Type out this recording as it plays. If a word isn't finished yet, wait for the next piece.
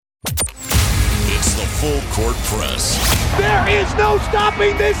Full Court Press. There is no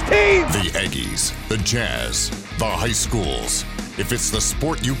stopping this team! The Aggies, the Jazz, the high schools. If it's the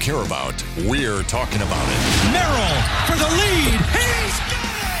sport you care about, we're talking about it. Merrill for the lead. He's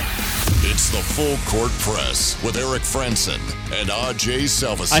got it! It's the Full Court Press with Eric Frandsen and Ajay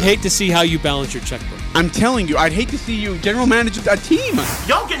Salvesen. I'd hate to see how you balance your checkbook. I'm telling you, I'd hate to see you general manage a team.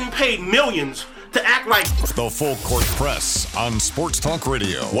 Y'all getting paid millions to act like... The Full Court Press on Sports Talk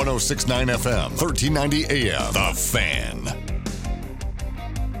Radio, 106.9 FM, 1390 AM. The Fan.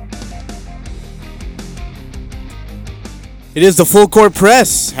 It is the Full Court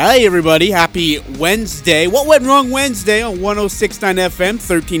Press. Hey, everybody. Happy Wednesday. What went wrong Wednesday on 106.9 FM,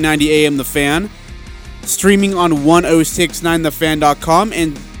 1390 AM, The Fan. Streaming on 1069thefan.com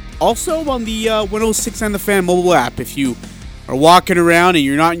and also on the 1069 The Fan mobile app. If you are walking around and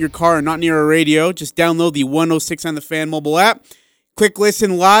you're not in your car or not near a radio, just download the 1069 The Fan mobile app. Click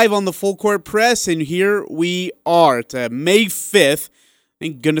listen live on the Full Court Press, and here we are. It's May 5th.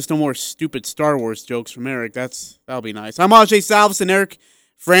 Thank goodness no more stupid Star Wars jokes from Eric. That'll be nice. I'm Ajay Salvesen. Eric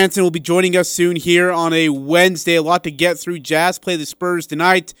Frandsen will be joining us soon here on a Wednesday. A lot to get through. Jazz play the Spurs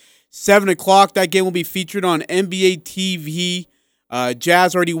tonight, 7 o'clock. That game will be featured on NBA TV.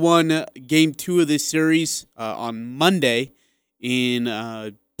 Jazz already won Game 2 of this series on Monday in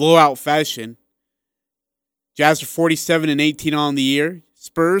blowout fashion. Jazz are 47-18 on the year.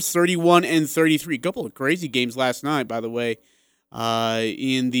 Spurs 31-33. A couple of crazy games last night, by the way.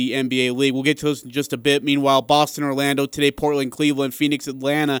 In the NBA League. We'll get to those in just a bit. Meanwhile, Boston, Orlando today, Portland, Cleveland, Phoenix,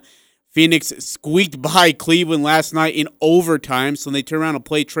 Atlanta. Phoenix squeaked by Cleveland last night in overtime, so they turn around and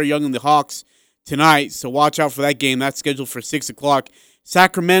play Trae Young and the Hawks tonight, so watch out for that game. That's scheduled for 6 o'clock.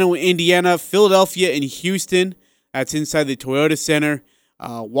 Sacramento, Indiana, Philadelphia, and Houston. That's inside the Toyota Center.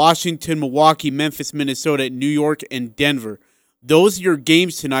 Washington, Milwaukee, Memphis, Minnesota, New York, and Denver. Those are your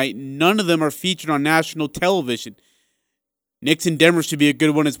games tonight. None of them are featured on national television. Knicks and Denver should be a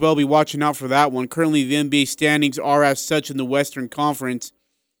good one as well. Be watching out for that one. Currently, the NBA standings are as such in the Western Conference,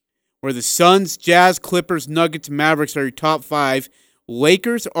 where the Suns, Jazz, Clippers, Nuggets, Mavericks are your top 5.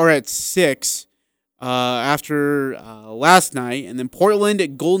 Lakers are at 6 after last night. And then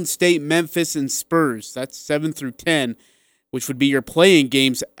Portland, Golden State, Memphis, and Spurs. That's 7 through 10, which would be your play-in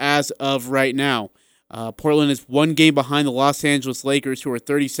games as of right now. Portland is one game behind the Los Angeles Lakers, who are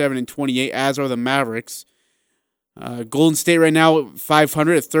 37-28, as are the Mavericks. Golden State right now at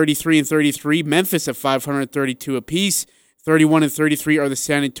 500 at 33-33. Memphis at 532 apiece. 31-33 are the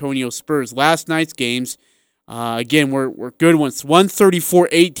San Antonio Spurs. Last night's games, again, were good ones.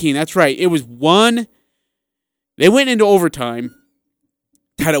 134-18. That's right. It was one. They went into overtime,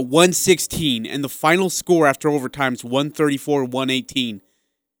 tied at 116, and the final score after overtime is 134-118.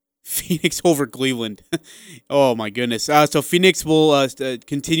 Phoenix over Cleveland. Oh my goodness. So Phoenix will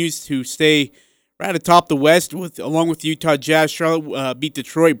continues to stay right atop the West, along with Utah Jazz. Charlotte beat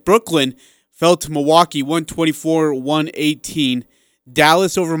Detroit. Brooklyn fell to Milwaukee, 124-118.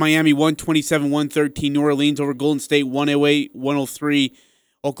 Dallas over Miami, 127-113. New Orleans over Golden State, 108-103.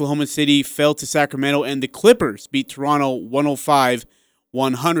 Oklahoma City fell to Sacramento. And the Clippers beat Toronto,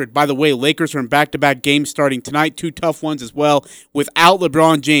 105-100. By the way, Lakers are in back-to-back games starting tonight. 2 tough ones as well. Without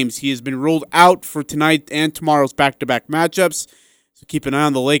LeBron James, he has been ruled out for tonight and tomorrow's back-to-back matchups. So keep an eye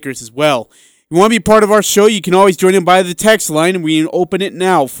on the Lakers as well. If you want to be part of our show, you can always join in by the text line, and we can open it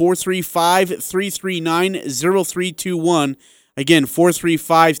now, 435-339-0321. Again,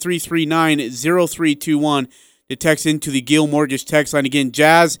 435-339-0321 to text into the Gill Mortgage text line. Again,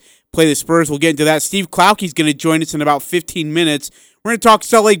 Jazz play the Spurs. We'll get into that. Steve Klauke is going to join us in about 15 minutes. We're going to talk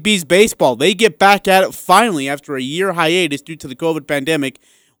Salt Lake Bees baseball. They get back at it finally after a year hiatus due to the COVID pandemic.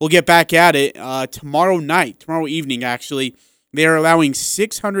 We'll get back at it tomorrow evening, actually. They are allowing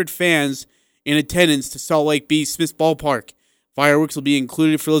 600 fans in attendance to Salt Lake Bees Smith's Ballpark. Fireworks will be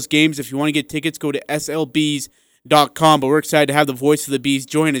included for those games. If you want to get tickets, go to slbees.com. But we're excited to have the voice of the Bees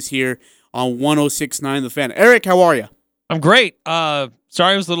join us here on 106.9 The Fan. Eric, how are you? I'm great. Sorry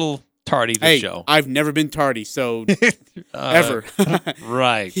I was a little tardy this show. I've never been tardy, so ever.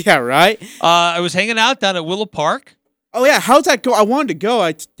 Right. Yeah, right? I was hanging out down at Willow Park. Oh, yeah. How's that go? I wanted to go.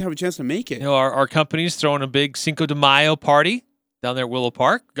 I didn't have a chance to make it. You know, our company's throwing a big Cinco de Mayo party down there at Willow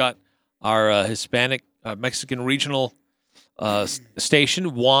Park. Got our Hispanic, Mexican regional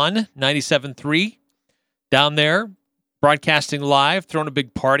station, Juan 97.3, down there, broadcasting live, throwing a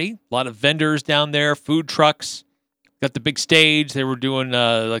big party. A lot of vendors down there, food trucks. Got the big stage. They were doing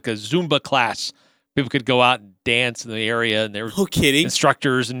like a Zumba class. People could go out and dance in the area, and there were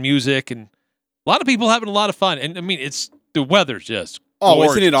instructors and music, and a lot of people having a lot of fun. And I mean, the weather's just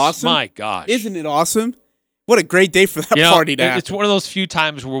gorgeous. Isn't it awesome? My gosh. Isn't it awesome? What a great day for that party to happen. It's one of those few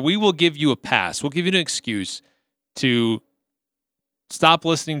times where we will give you a pass. We'll give you an excuse to stop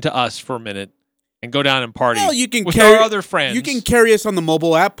listening to us for a minute and go down and party with our other friends. You can carry us on the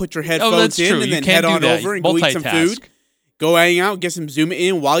mobile app, put your headphones in, and then head on over and go eat some food. Go hang out, get some Zoom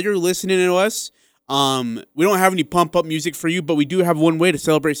in while you're listening to us. We don't have any pump-up music for you, but we do have one way to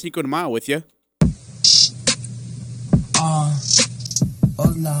celebrate Cinco de Mayo with you.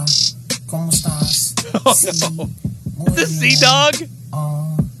 Hola, ¿cómo estás? Oh, no. The Sea-Dog?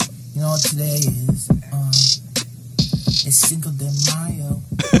 You know what today is? It's Cinco de Mayo.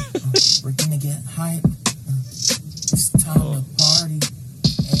 We're gonna get hype. It's time to party.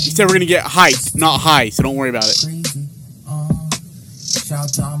 He said we're gonna get hyped, not high, so don't worry about it. Crazy. Shout out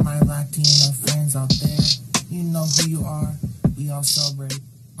to all my Latino friends out there. You know who you are. We all celebrate.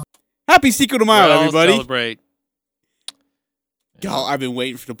 Happy Cinco de Mayo, everybody. Celebrate. God, I've been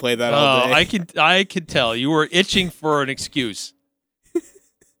waiting to play that all day. I can tell you were itching for an excuse.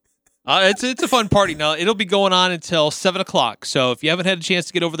 It's a fun party. Now it'll be going on until 7 o'clock. So if you haven't had a chance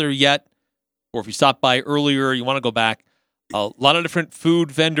to get over there yet, or if you stopped by earlier, you want to go back. A lot of different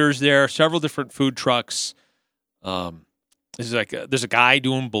food vendors there, several different food trucks. There's a guy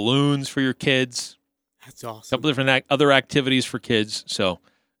doing balloons for your kids. That's awesome. A couple different other activities for kids. So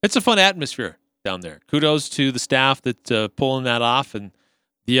it's a fun atmosphere down there. Kudos to the staff that's pulling that off and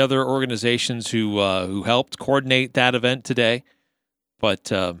the other organizations who helped coordinate that event today.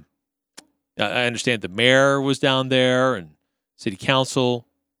 But I understand the mayor was down there and city council,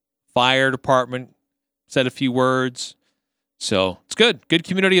 fire department said a few words. So it's good. Good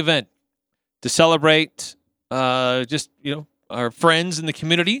community event to celebrate our friends in the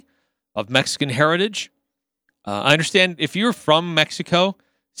community of Mexican heritage. I understand if you're from Mexico,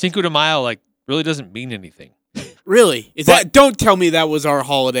 Cinco de Mayo really doesn't mean anything. Really? Don't tell me that was our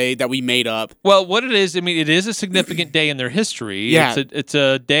holiday that we made up. Well, what it is, it is a significant day in their history. Yeah. It's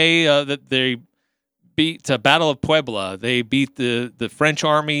a day that they beat Battle of Puebla. They beat the French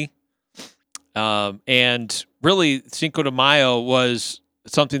army. And really, Cinco de Mayo was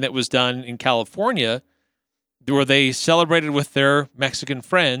something that was done in California where they celebrated with their Mexican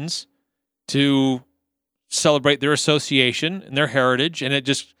friends to celebrate their association and their heritage. And it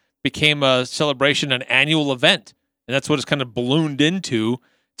just became a celebration, an annual event. And that's what it's kind of ballooned into.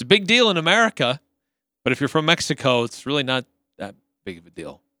 It's a big deal in America, but if you're from Mexico, it's really not that big of a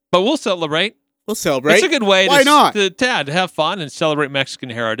deal. But we'll celebrate. It's a good way to have fun and celebrate Mexican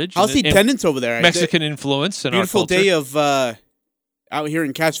heritage. How's the attendance over there? Mexican influence in our culture. Beautiful day of out here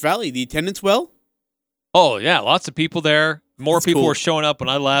in Cache Valley. The attendance well? Oh, yeah. Lots of people there. That's people were showing up when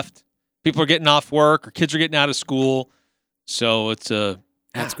I left. People are getting off work or kids are getting out of school. So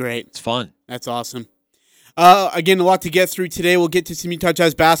that's great. It's fun. That's awesome. Again, a lot to get through today. We'll get to some Utah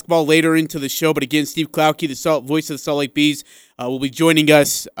Jazz basketball later into the show. But again, Steve Klauke, the voice of the Salt Lake Bees, will be joining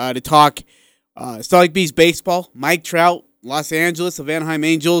us to talk Salt Lake Bees baseball. Mike Trout, Los Angeles, of Anaheim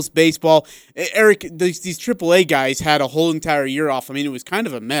Angels baseball. Eric, these AAA guys had a whole entire year off. It was kind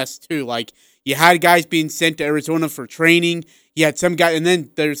of a mess, too. You had guys being sent to Arizona for training. You had some guys, and then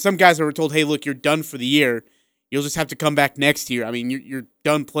there's some guys that were told, hey, look, you're done for the year. You'll just have to come back next year. You're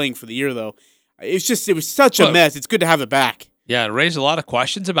done playing for the year, though. It was such a mess. It's good to have it back. Yeah, it raised a lot of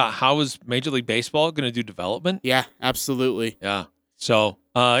questions about how is Major League Baseball going to do development. Yeah, absolutely. Yeah. So,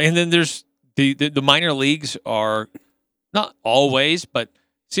 and then there's the minor leagues are not always, but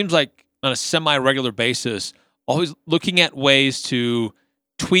seems like on a semi-regular basis, always looking at ways to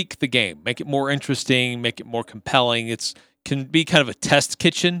tweak the game, make it more interesting, make it more compelling. It can be kind of a test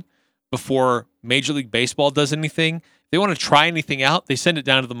kitchen before Major League Baseball does anything. If they want to try anything out, they send it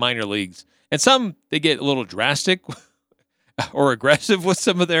down to the minor leagues. And some, they get a little drastic or aggressive with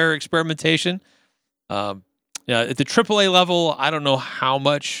some of their experimentation. At the AAA level, I don't know how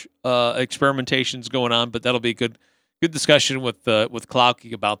much experimentation is going on, but that'll be a good discussion with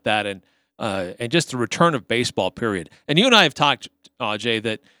Klauke about that and just the return of baseball, period. And you and I have talked, Ajay,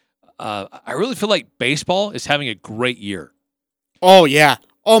 that I really feel like baseball is having a great year. Oh, yeah.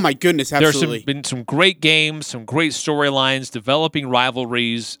 Oh, my goodness, absolutely. There's been some great games, some great storylines, developing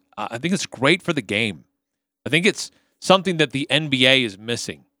rivalries. I think it's great for the game. I think it's something that the NBA is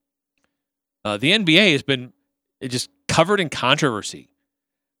missing. The NBA has been just covered in controversy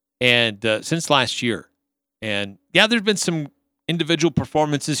and since last year. And, yeah, there's been some individual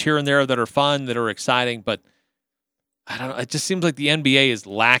performances here and there that are fun, that are exciting, but I don't know. It just seems like the NBA is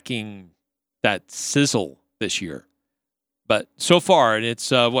lacking that sizzle this year. But so far, and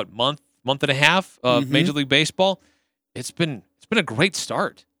it's month and a half of Major League Baseball. It's been a great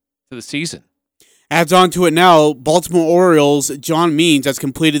start to the season. Adds on to it now, Baltimore Orioles, John Means has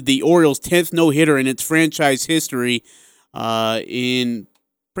completed the Orioles' 10th no-hitter in its franchise history in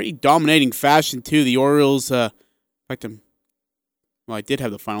pretty dominating fashion, too. The Orioles, in fact, I did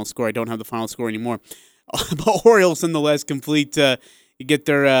have the final score. I don't have the final score anymore. But Orioles, nonetheless, get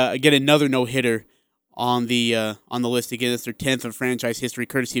another no-hitter on the list. Again, it's their 10th in franchise history,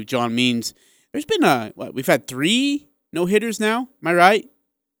 courtesy of John Means. There's been, we've had 3 no-hitters now. Am I right?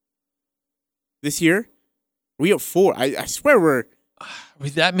 This year? We up 4. I swear we're...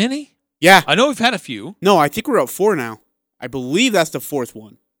 With that many? Yeah. I know we've had a few. No, I think we're up 4 now. I believe that's the 4th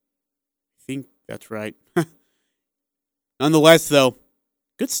one. I think that's right. Nonetheless, though,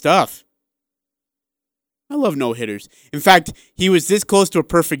 good stuff. I love no-hitters. In fact, he was this close to a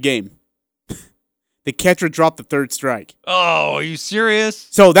perfect game. The catcher dropped the 3rd strike. Oh, are you serious?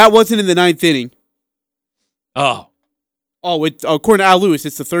 So that wasn't in the 9th inning. Oh. Oh, according to Al Lewis,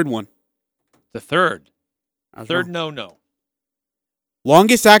 it's the 3rd one. The 3rd. I was 3rd wrong. no.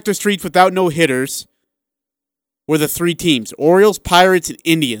 Longest active streaks without no-hitters were the 3 teams. Orioles, Pirates, and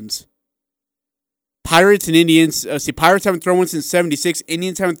Indians. Pirates and Indians. Pirates haven't thrown one since 76.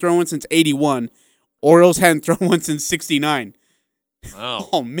 Indians haven't thrown one since 81. Orioles hadn't thrown one since 69. Wow.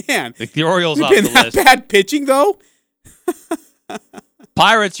 Oh, man. The Orioles We've off been the that list. bad pitching, though?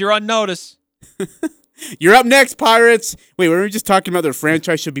 Pirates, you're on notice. You're up next, Pirates. Wait, were we just talking about their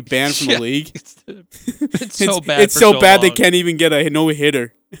franchise should be banned from the league? It's so bad. It's for so bad long. they can't even get a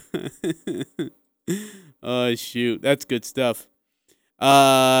no-hitter. Oh, shoot. That's good stuff.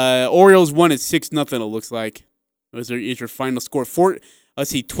 Orioles won at 6-0, it looks like. Is your final score.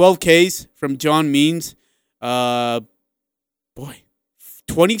 12 Ks from John Means.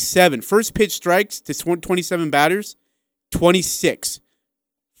 27. First pitch strikes to 27 batters. 26.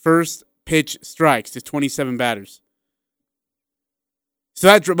 First pitch strikes to 27 batters. So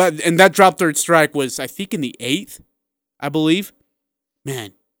that drop 3rd strike was, I think, in the 8th, I believe.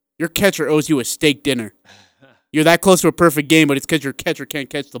 Man, your catcher owes you a steak dinner. You're that close to a perfect game, but it's because your catcher can't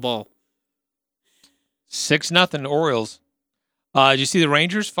catch the ball. 6-0 Orioles. Did you see the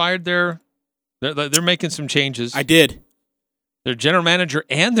Rangers fired They're making some changes. I did. Their general manager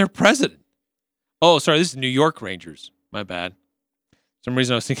and their president. Oh, sorry, this is New York Rangers. My bad. For some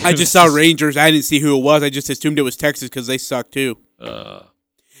reason I was thinking. I just saw Rangers. I didn't see who it was. I just assumed it was Texas because they suck too.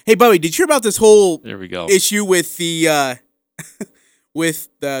 Hey, Bobby, did you hear about this whole there we go. issue with the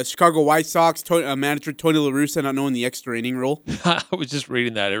Chicago White Sox manager Tony La Russa not knowing the extra inning rule? I was just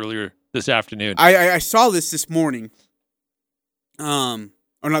reading that earlier this afternoon. I saw this morning. Or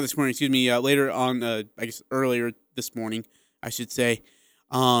not this morning. Excuse me. Later on, I guess earlier this morning, I should say.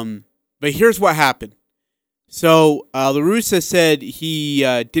 But here's what happened. So La Russa said he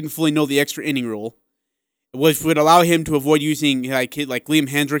didn't fully know the extra inning rule, which would allow him to avoid using like Liam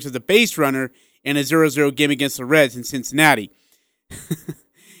Hendricks as a base runner in a 0-0 game against the Reds in Cincinnati.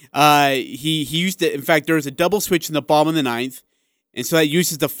 He used it. In fact, there was a double switch in the bottom of the 9th, and so that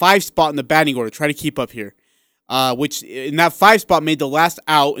uses the 5 spot in the batting order. Try to keep up here. Which in that 5 spot made the last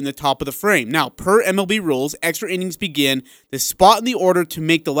out in the top of the frame. Now, per MLB rules, extra innings begin. The spot in the order to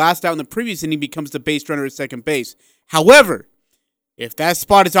make the last out in the previous inning becomes the base runner at second base. However, if that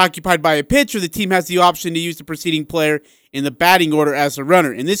spot is occupied by a pitcher, the team has the option to use the preceding player in the batting order as a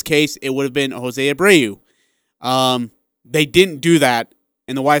runner. In this case, it would have been Jose Abreu. They didn't do that,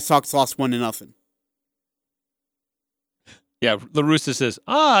 and the White Sox lost 1-0. Yeah, La Russa says,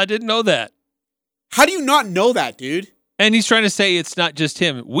 I didn't know that. How do you not know that, dude? And he's trying to say it's not just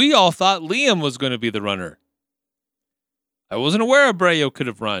him. We all thought Liam was going to be the runner. I wasn't aware Abreu could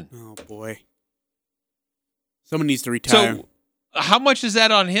have run. Oh, boy. Someone needs to retire. So, how much is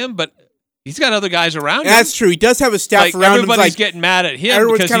that on him? But he's got other guys around him. That's true. He does have a staff around him. Everybody's getting mad at him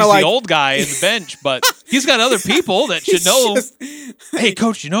because he's the old guy in the bench, but he's got other people that should know. Hey,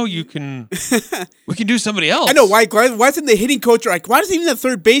 coach, we can do somebody else. I know. Why isn't the hitting coach, why doesn't even the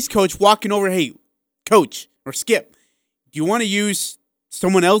third base coach walking over, hey, coach or Skip, do you want to use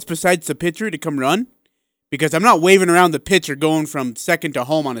someone else besides the pitcher to come run? Because I'm not waving around the pitcher going from second to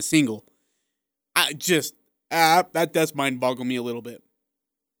home on a single. That does mind boggle me a little bit.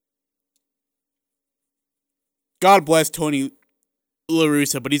 God bless Tony La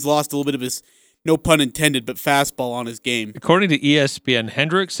Russa, but he's lost a little bit of his, no pun intended, but fastball on his game. According to ESPN,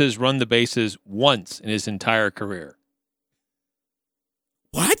 Hendricks has run the bases once in his entire career.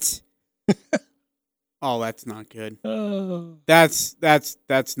 What? Oh, that's not good. That's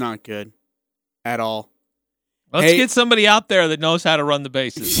not good at all. Let's get somebody out there that knows how to run the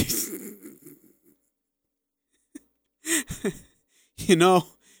bases.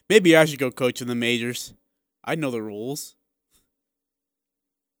 Maybe I should go coach in the majors. I know the rules.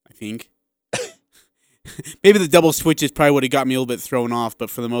 I think. Maybe the double switches probably would have got me a little bit thrown off, but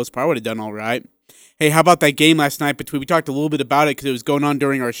for the most part, I would have done all right. Hey, how about that game last night we talked a little bit about it because it was going on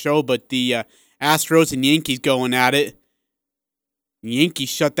during our show, but the Astros and Yankees going at it. The Yankees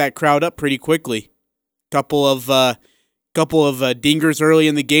shut that crowd up pretty quickly. Couple of dingers early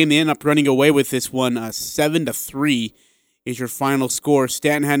in the game. They end up running away with this one. 7-3 is your final score.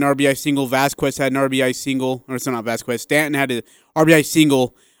 Stanton had an RBI single. Vasquez had an RBI single. Or it's not Vasquez. Stanton had an RBI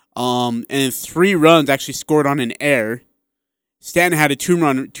single. And 3 runs actually scored on an error. Stanton had a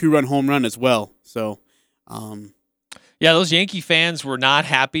two-run home run as well. So, yeah, those Yankee fans were not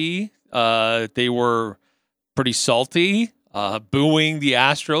happy. They were pretty salty, booing the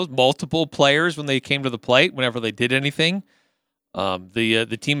Astros, multiple players when they came to the plate, whenever they did anything.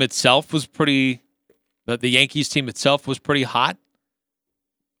 The team itself was pretty. The Yankees team itself was pretty hot.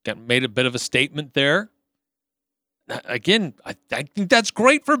 Made a bit of a statement there. Again, I think that's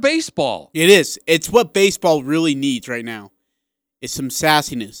great for baseball. It is. It's what baseball really needs right now. It's some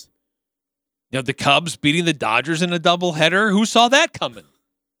sassiness. The Cubs beating the Dodgers in a doubleheader. Who saw that coming?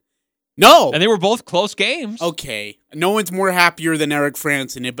 No. And they were both close games. Okay. No one's more happier than Eric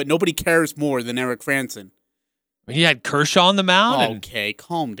Frandsen, but nobody cares more than Eric Frandsen. He had Kershaw on the mound. Okay,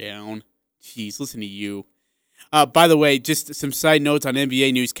 calm down. Jeez, listen to you. By the way, just some side notes on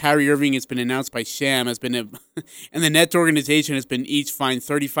NBA news. Kyrie Irving has been announced by Sham, and the Nets organization has been each fined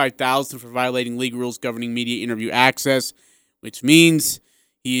 $35,000 for violating league rules governing media interview access, which means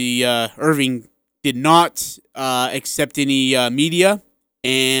Irving did not accept any media,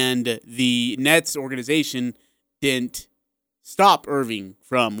 and the Nets organization didn't stop Irving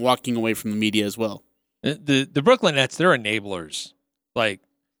from walking away from the media as well. The Brooklyn Nets, they're enablers. Like,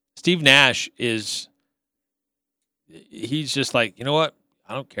 Steve Nash he's just like, you know what?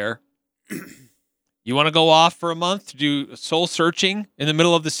 I don't care. You want to go off for a month to do soul searching in the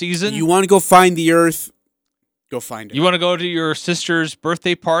middle of the season? You want to go find the earth? Go find it. You want to go to your sister's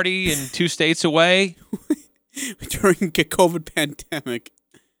birthday party in 2 states away? During the COVID pandemic.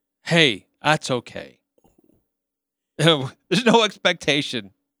 Hey, that's okay. There's no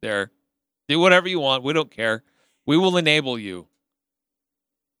expectation there. Do whatever you want. We don't care. We will enable you.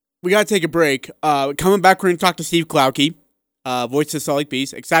 We got to take a break. Coming back, we're going to talk to Steve Klauke, voice of the Salt Lake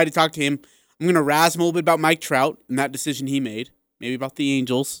Beast. Excited to talk to him. I'm going to razz him a little bit about Mike Trout and that decision he made. Maybe about the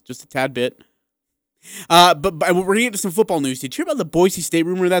Angels, just a tad bit. But we're going to get to some football news. Did you hear about the Boise State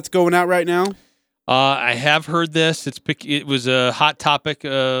rumor that's going out right now? I have heard this. It was a hot topic,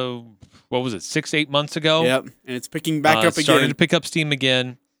 6-8 months ago? Yep, and it's picking back up again. Started to pick up steam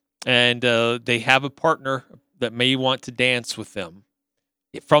again, and they have a partner that may want to dance with them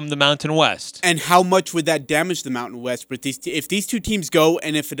from the Mountain West. And how much would that damage the Mountain West? But if these two teams go,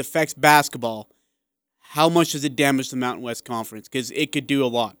 and if it affects basketball, how much does it damage the Mountain West Conference? Because it could do a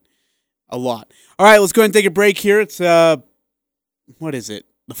lot. A lot. All right, let's go ahead and take a break here. It's, what is it?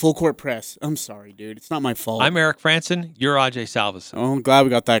 The Full Court Press. I'm sorry, dude. It's not my fault. I'm Eric Frandsen. You're Ajay Salvesen. Oh, I'm glad we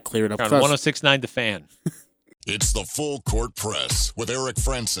got that cleared up. On 106.9 The Fan. It's the Full Court Press with Eric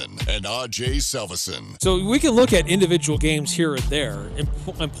Frandsen and Ajay Salvesen. So we can look at individual games here and there and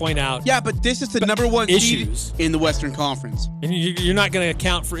point out. Yeah, but this is the number one issues seed in the Western Conference. And you're not going to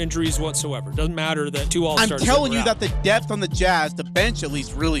account for injuries whatsoever. Doesn't matter that 2 All-Stars. I'm telling you that the depth on the Jazz, the bench at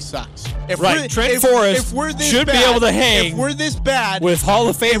least, really sucks. Trent Forrest should be able to hang. If we're this bad with Hall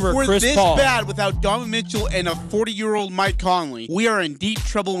of Famer Chris Paul. If we're this bad without Donovan Mitchell and a 40-year-old Mike Conley, we are in deep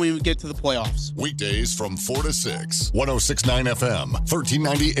trouble when we get to the playoffs. Weekdays from 4 to 6, 106.9 FM,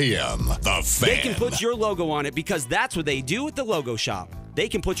 1390 AM. The Fan. They can put your logo on it because that's what they do at the Logo Shop. They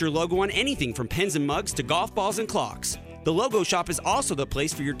can put your logo on anything from pens and mugs to golf balls and clocks. The Logo Shop is also the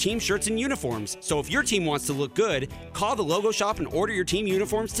place for your team shirts and uniforms. So if your team wants to look good, call the Logo Shop and order your team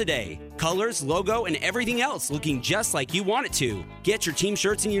uniforms today. Colors, logo, and everything else looking just like you want it to. Get your team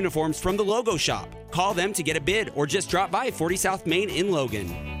shirts and uniforms from the Logo Shop. Call them to get a bid or just drop by 40 South Main in Logan.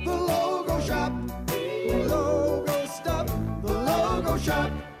 The Logo Shop. Logo stuff. The Logo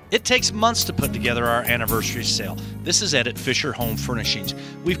Shop. It takes months to put together our anniversary sale. This is Ed at Fisher Home Furnishings.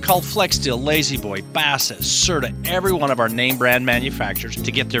 We've called Flexsteel, Lazy Boy, Bassett, Serta, every one of our name brand manufacturers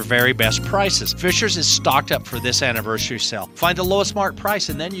to get their very best prices. Fisher's is stocked up for this anniversary sale. Find the lowest marked price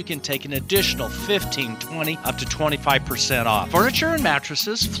and then you can take an additional 15, 20, up to 25% off. Furniture and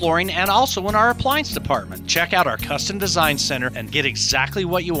mattresses, flooring, and also in our appliance department. Check out our custom design center and get exactly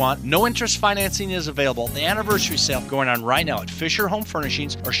what you want. No interest financing is available. The anniversary sale going on right now at Fisher Home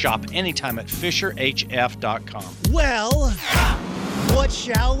Furnishings or shop anytime at FisherHF.com. Well, what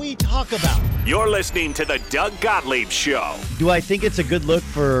shall we talk about? You're listening to the Doug Gottlieb Show. Do I think it's a good look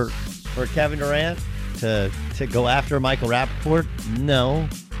for Kevin Durant to go after Michael Rappaport? No.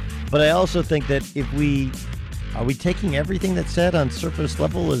 But I also think that are we taking everything that's said on surface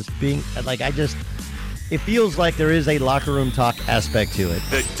level as being, it feels like there is a locker room talk aspect to it.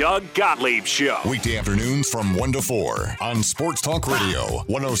 The Doug Gottlieb Show. Weekday afternoons from 1 to 4 on Sports Talk Radio,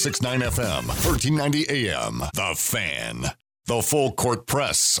 106.9 FM, 1390 AM. The Fan. The Full Court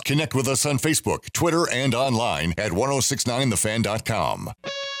Press. Connect with us on Facebook, Twitter, and online at 1069thefan.com.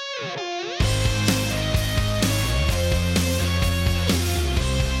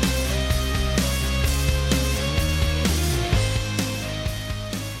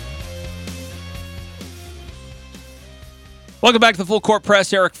 Welcome back to the Full Court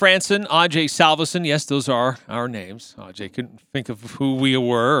Press. Eric Frandsen, Ajay, Salvesen. Yes, those are our names. Ajay couldn't think of who we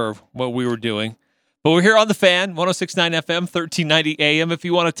were or what we were doing. But we're here on The Fan, 106.9 FM, 1390 AM. If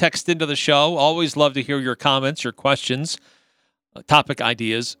you want to text into the show, always love to hear your comments, your questions, topic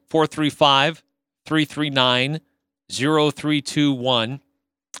ideas. 435-339-0321.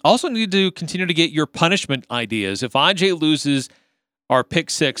 Also need to continue to get your punishment ideas. If Ajay loses our pick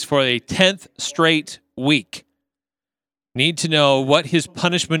six for a 10th straight week, need to know what his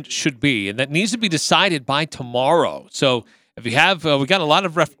punishment should be, and that needs to be decided by tomorrow. So if you have, we got a lot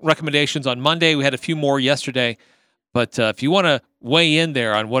of recommendations on Monday. We had a few more yesterday. But if you want to weigh in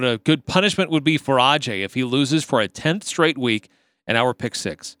there on what a good punishment would be for Ajay if he loses for a 10th straight week and our pick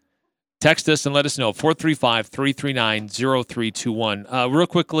six, text us and let us know, 435-339-0321. Real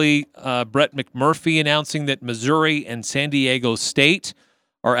quickly, Brett McMurphy announcing that Missouri and San Diego State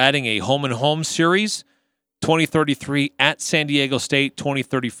are adding a home-and-home series, 2033 at San Diego State,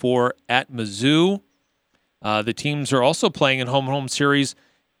 2034 at Mizzou. The teams are also playing in home-and-home series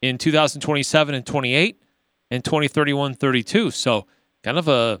in 2027 and 28 and 2031-32. So kind of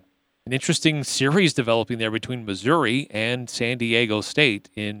an interesting series developing there between Missouri and San Diego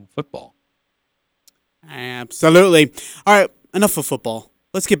State in football. Absolutely. All right, enough of football.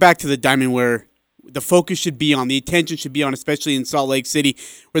 Let's get back to the diamond where the focus should be on, the attention should be on, especially in Salt Lake City,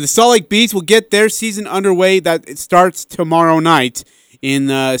 where the Salt Lake Bees will get their season underway. That it starts tomorrow night in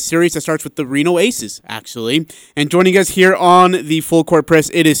the series that starts with the Reno Aces, actually. And joining us here on the Full Court Press,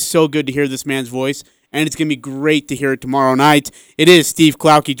 it is so good to hear this man's voice, and it's going to be great to hear it tomorrow night. It is Steve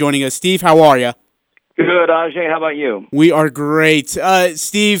Klauke joining us. Steve, how are you? Good, Ajay. How about you? We are great.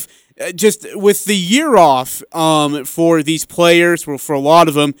 Steve, just with the year off for these players, for a lot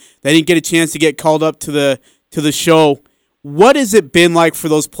of them, they didn't get a chance to get called up to the show. What has it been like for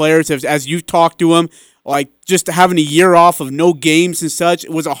those players as you've talked to them? Like just having a year off of no games and such,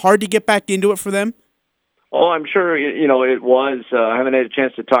 was it hard to get back into it for them? Oh, I'm sure it was. I haven't had a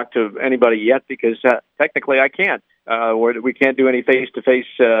chance to talk to anybody yet because technically I can't. We can't do any face-to-face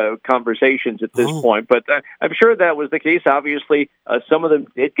conversations at this point. But I'm sure that was the case. Obviously, some of them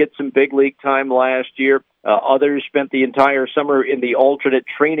did get some big league time last year. Others spent the entire summer in the alternate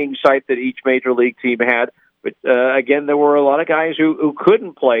training site that each major league team had. But again, there were a lot of guys who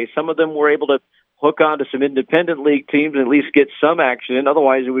couldn't play. Some of them were able to hook on to some independent league teams and at least get some action in.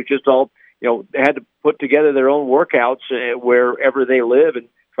 Otherwise, it was just all, they had to put together their own workouts wherever they live and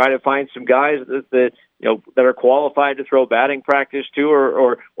try to find some guys that are qualified to throw batting practice to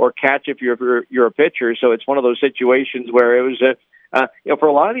or catch if you're a pitcher. So it's one of those situations where it was, for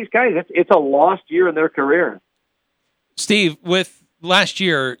a lot of these guys, it's a lost year in their career. Steve, with last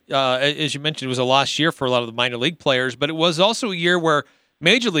year, as you mentioned, it was a lost year for a lot of the minor league players, but it was also a year where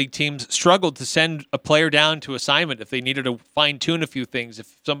major league teams struggled to send a player down to assignment if they needed to fine-tune a few things,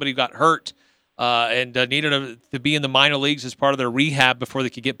 if somebody got hurt and needed to be in the minor leagues as part of their rehab before they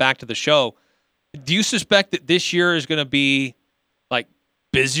could get back to the show. Do you suspect that this year is going to be like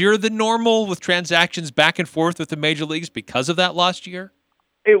busier than normal with transactions back and forth with the major leagues because of that last year?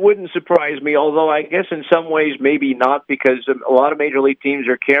 It wouldn't surprise me, although I guess in some ways maybe not, because a lot of major league teams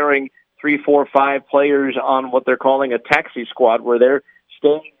are carrying 3, 4, 5 players on what they're calling a taxi squad, where they're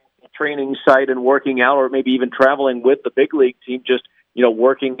staying at the training site and working out, or maybe even traveling with the big league team, just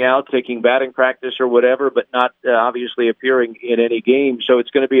working out, taking batting practice or whatever, but not obviously appearing in any game. So it's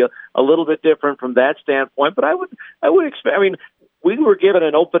going to be a little bit different from that standpoint. But I would expect. I mean, we were given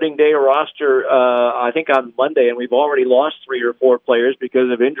an opening day roster, I think on Monday, and we've already lost 3 or 4 players because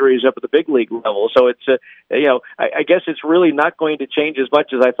of injuries up at the big league level. So it's I guess it's really not going to change as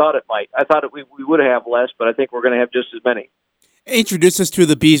much as I thought it might. I thought we would have less, but I think we're going to have just as many. Introduce us to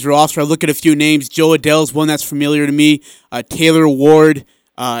the Bees roster. I look at a few names. Joe Adele's one that's familiar to me. Taylor Ward,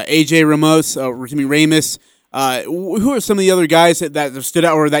 Ajay Ramos. Who are some of the other guys that have stood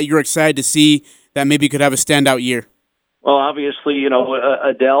out or that you're excited to see that maybe could have a standout year? Well, obviously,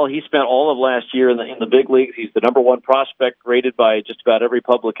 Adele, he spent all of last year in the big leagues. He's the number 1 prospect rated by just about every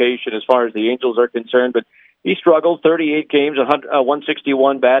publication as far as the Angels are concerned. But he struggled 38 games,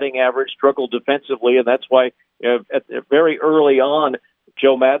 161 batting average, struggled defensively, and that's why very early on,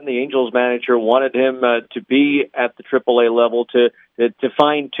 Joe Madden, the Angels manager, wanted him to be at the AAA level to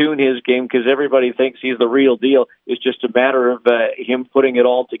fine-tune his game, because everybody thinks he's the real deal. It's just a matter of him putting it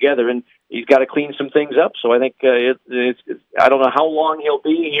all together, and he's got to clean some things up. So I think I don't know how long he'll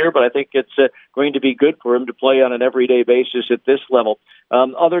be here, but I think it's going to be good for him to play on an everyday basis at this level.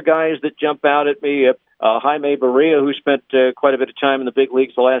 Other guys that jump out at me, Jaime Barria, who spent quite a bit of time in the big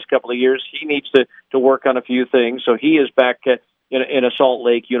leagues the last couple of years, he needs to work on a few things. So he is back in a Salt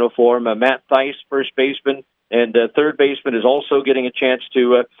Lake uniform. Matt Theis, first baseman, and third baseman, is also getting a chance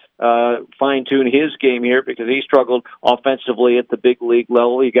to fine-tune his game here, because he struggled offensively at the big league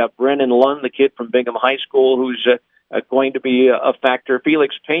level. You got Brennan Lund, the kid from Bingham High School, who's going to be a factor.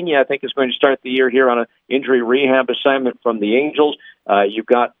 Felix Pena, I think, is going to start the year here on an injury rehab assignment from the Angels. You've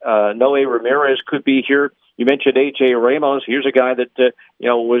got Noe Ramirez could be here. You mentioned Ajay Ramos. Here's a guy that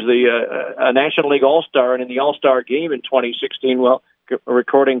was a National League All-Star, and in the All-Star game in 2016,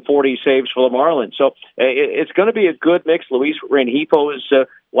 recording 40 saves for the Marlins. So it's going to be a good mix. Luis Rengifo is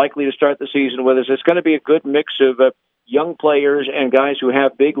likely to start the season with us. It's going to be a good mix of young players and guys who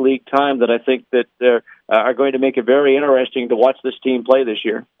have big league time that I think that are going to make it very interesting to watch this team play this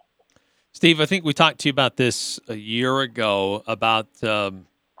year. Steve, I think we talked to you about this a year ago, about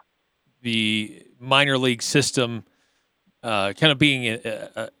the minor league system kind of being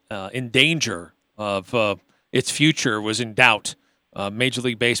in danger of its future, was in doubt. Major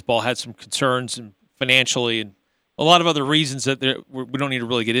League Baseball had some concerns, and financially, and a lot of other reasons that we don't need to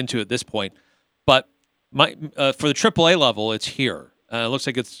really get into at this point. But for the AAA level, it's here. It looks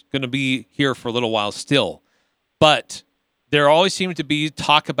like it's going to be here for a little while still. But there always seems to be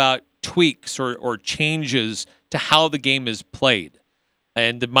talk about tweaks or changes to how the game is played.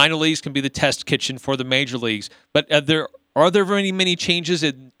 And the minor leagues can be the test kitchen for the major leagues. But are there many changes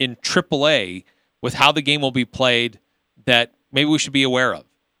in AAA with how the game will be played that maybe we should be aware of?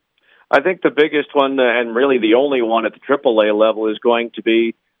 I think the biggest one, and really the only one at the AAA level, is going to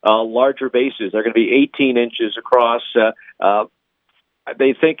be larger bases. They're going to be 18 inches across.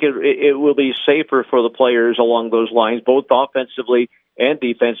 They think it will be safer for the players along those lines, both offensively and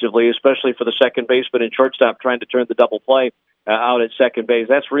defensively, especially for the second baseman and shortstop trying to turn the double play out at second base.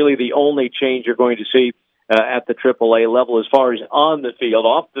 That's really the only change you're going to see at the AAA level. As far as on the field,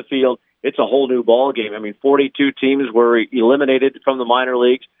 off the field, it's a whole new ball game. I mean, 42 teams were eliminated from the minor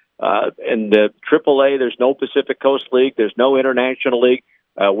leagues. In the AAA, there's no Pacific Coast League. There's no International League.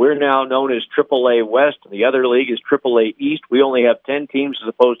 We're now known as AAA West. The other league is AAA East. We only have 10 teams as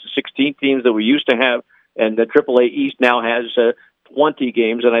opposed to 16 teams that we used to have. And the AAA East now has 20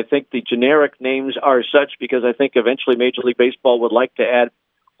 games. And I think the generic names are such because I think eventually Major League Baseball would like to add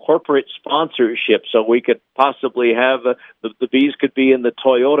corporate sponsorship, so we could possibly have the Bees could be in the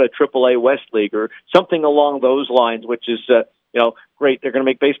Toyota AAA West League or something along those lines, which is great. They're going to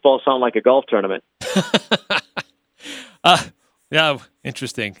make baseball sound like a golf tournament. Yeah,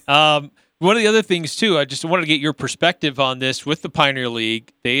 interesting. One of the other things too, I just wanted to get your perspective on this. With the Pioneer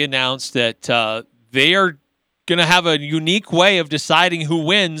League, they announced that they are going to have a unique way of deciding who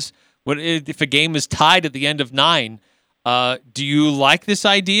wins if a game is tied at the end of 9. Do you like this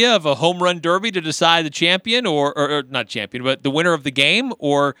idea of a home run derby to decide the champion, or not champion, but the winner of the game?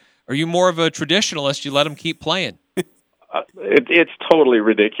 Or are you more of a traditionalist? You let them keep playing? It's totally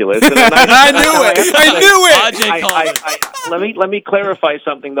ridiculous. And I knew it. Let me clarify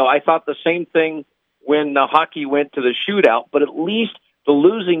something, though. I thought the same thing when hockey went to the shootout, but at least the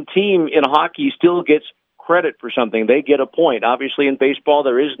losing team in hockey still gets credit for something. They get a point. Obviously, in baseball,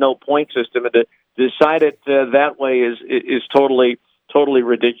 there is no point system, and to decide it that way is totally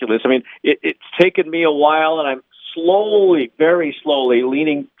ridiculous. I mean, it's taken me a while, and I'm slowly, very slowly,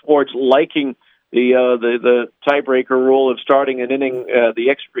 leaning towards liking the tiebreaker rule of starting an inning, the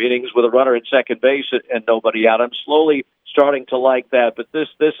extra innings with a runner at second base and nobody out. I'm slowly starting to like that, but this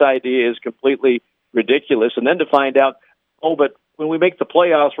idea is completely ridiculous. And then to find out, but when we make the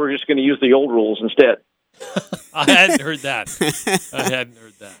playoffs, we're just going to use the old rules instead. I hadn't heard that.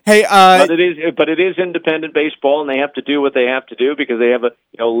 Hey, but it is independent baseball, and they have to do what they have to do because they have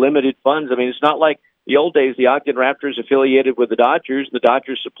limited funds. I mean, it's not like the old days. The Ogden Raptors affiliated with the Dodgers. The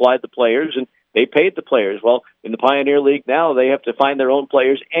Dodgers supplied the players, and they paid the players. Well, in the Pioneer League now, they have to find their own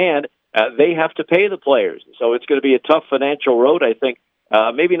players, and they have to pay the players. So it's going to be a tough financial road, I think.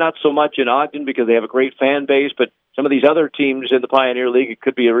 Maybe not so much in Ogden because they have a great fan base, but some of these other teams in the Pioneer League, it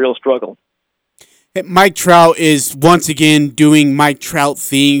could be a real struggle. Mike Trout is once again doing Mike Trout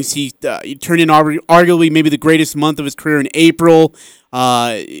things. He turned in arguably maybe the greatest month of his career in April.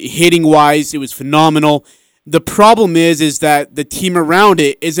 Hitting-wise, it was phenomenal. The problem is that the team around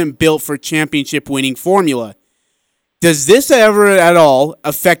it isn't built for championship-winning formula. Does this ever at all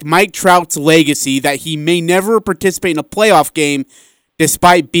affect Mike Trout's legacy that he may never participate in a playoff game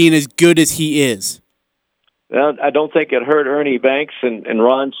despite being as good as he is? Well, I don't think it hurt Ernie Banks and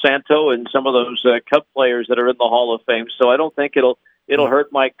Ron Santo and some of those Cub players that are in the Hall of Fame. So I don't think it'll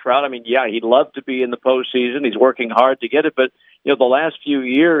hurt Mike Trout. I mean, yeah, he'd love to be in the postseason. He's working hard to get it, but the last few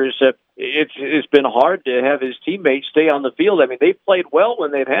years it's been hard to have his teammates stay on the field. I mean, they've played well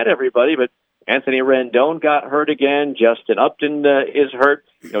when they've had everybody, but Anthony Rendon got hurt again. Justin Upton is hurt.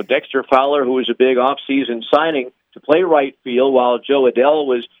 Dexter Fowler, who was a big offseason signing to play right field while Joe Adele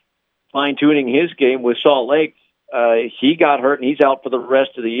was fine-tuning his game with Salt Lake, he got hurt and he's out for the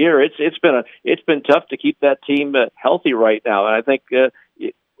rest of the year. It's been tough to keep that team healthy right now, and I think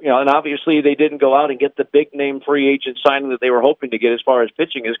and obviously they didn't go out and get the big name free agent signing that they were hoping to get as far as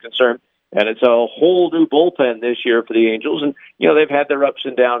pitching is concerned. And it's a whole new bullpen this year for the Angels, and they've had their ups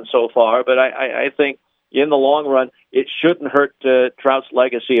and downs so far. But I think in the long run, it shouldn't hurt Trout's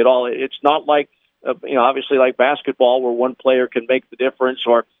legacy at all. It's not like obviously like basketball where one player can make the difference,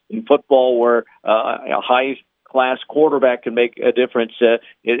 or in football where a high-class quarterback can make a difference.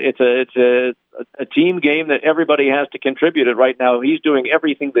 It's a team game that everybody has to contribute. And right now, he's doing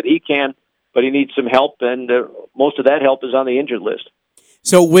everything that he can, but he needs some help, and most of that help is on the injured list.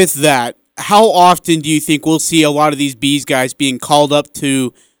 So with that, how often do you think we'll see a lot of these Bees guys being called up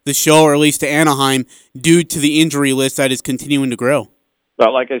to the show, or at least to Anaheim, due to the injury list that is continuing to grow?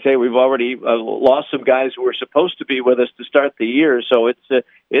 Well, like I say, we've already lost some guys who were supposed to be with us to start the year, so it's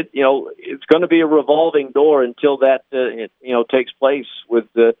going to be a revolving door until that takes place with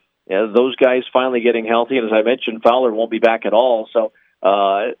those guys finally getting healthy. And as I mentioned, Fowler won't be back at all. So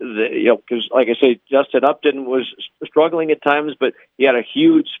because like I say, Justin Upton was struggling at times, but he had a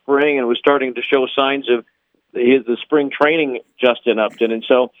huge spring and was starting to show signs of the spring training Justin Upton, and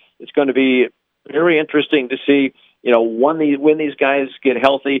so it's going to be very interesting to see. When these guys get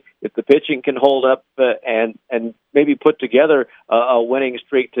healthy, if the pitching can hold up and maybe put together a winning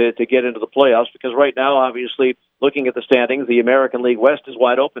streak to get into the playoffs, because right now, obviously, looking at the standings, the American League West is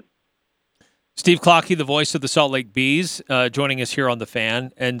wide open. Steve Klauke, the voice of the Salt Lake Bees, joining us here on The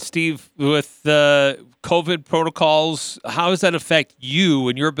Fan. And Steve, with the COVID protocols, how does that affect you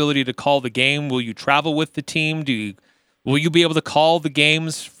and your ability to call the game? Will you travel with the team? Will you be able to call the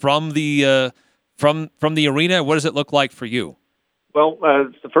games from the from the arena? What does it look like for you? Well,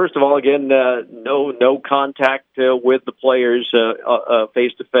 first of all, again, no contact with the players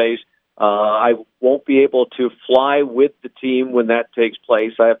face to face. I won't be able to fly with the team when that takes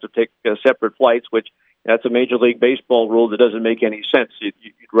place. I have to take separate flights, which that's a Major League Baseball rule that doesn't make any sense. You'd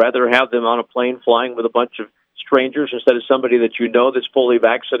rather have them on a plane flying with a bunch of strangers instead of somebody that that's fully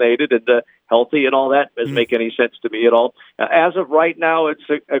vaccinated and healthy, and all that doesn't make any sense to me at all. As of right now, it's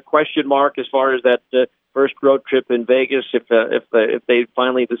a question mark as far as that first road trip in Vegas. If they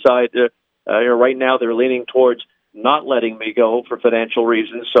finally decide, right now they're leaning towards not letting me go for financial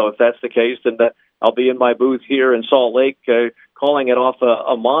reasons. So if that's the case, then I'll be in my booth here in Salt Lake calling it off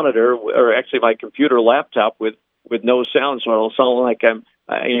a monitor, or actually my computer laptop with no sound, so it'll sound like I'm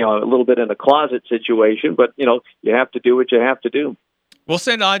a little bit in a closet situation. But you have to do what you have to do. We'll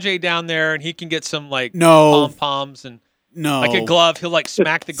send Ajay down there, and he can get some pom-poms and like a glove. He'll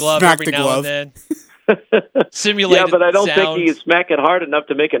smack the glove every now and then. Simulate. Yeah, but I don't think he can smack it hard enough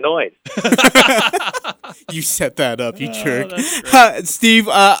to make a noise. You set that up, you jerk. Steve,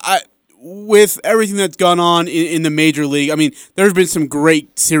 with everything that's gone on in the Major League, I mean, there's been some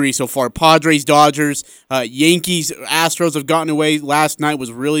great series so far. Padres, Dodgers, Yankees, Astros have gotten away. Last night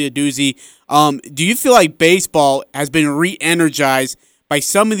was really a doozy. Do you feel like baseball has been re-energized by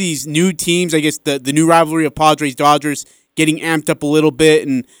some of these new teams? I guess the new rivalry of Padres, Dodgers getting amped up a little bit,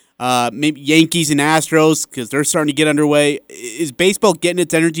 and maybe Yankees and Astros, because they're starting to get underway. Is baseball getting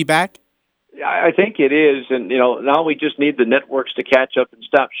its energy back? I think it is, and now we just need the networks to catch up and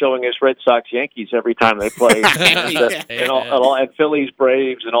stop showing us Red Sox Yankees every time they play, and Phillies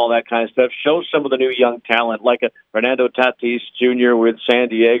Braves and all that kind of stuff. Show some of the new young talent, like a Fernando Tatis Jr. with San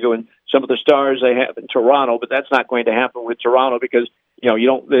Diego, and some of the stars they have in Toronto. But that's not going to happen with Toronto because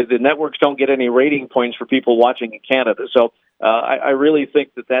the networks don't get any rating points for people watching in Canada. So I really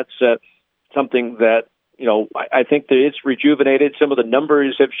think that's something that. I think that it's rejuvenated. Some of the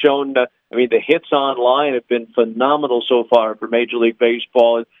numbers have shown, the hits online have been phenomenal so far for Major League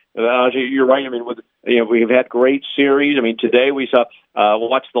Baseball. You're right. We've had great series. Today we saw, we'll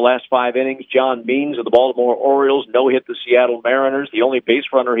watch the last 5 innings. John Means of the Baltimore Orioles no-hit the Seattle Mariners. The only base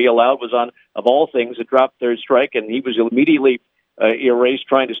runner he allowed was on, of all things, a drop third strike, and he was immediately erased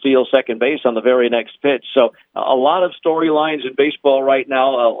trying to steal second base on the very next pitch. So a lot of storylines in baseball right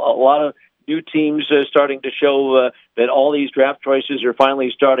now, a lot of new teams starting to show that all these draft choices are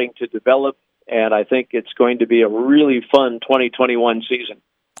finally starting to develop, and I think it's going to be a really fun 2021 season.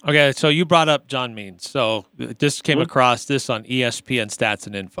 Okay, so you brought up John Means. So this came across this on ESPN Stats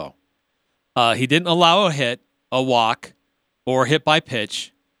and Info. He didn't allow a hit, a walk, or hit by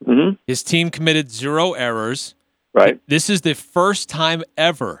pitch. Mm-hmm. His team committed 0 errors. Right. This is the first time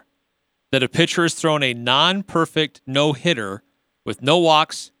ever that a pitcher has thrown a non-perfect no-hitter with no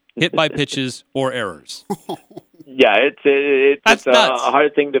walks, hit by pitches, or errors. Yeah, it's a nuts.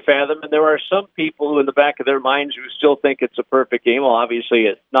 hard thing to fathom, and there are some people who, in the back of their minds, who still think it's a perfect game. Well, obviously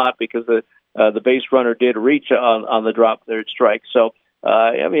it's not, because the base runner did reach on the drop third strike. So,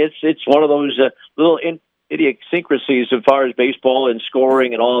 I mean, it's one of those little idiosyncrasies as far as baseball and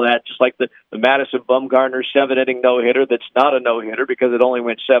scoring and all that. Just like the Madison Bumgarner 7-inning no-hitter that's not a no-hitter because it only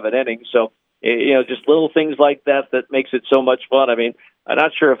went 7 innings. So, just little things like that makes it so much fun. I mean, I'm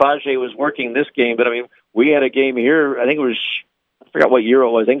not sure if Ajay was working this game, but I mean, we had a game here, I think it was, I forgot what year it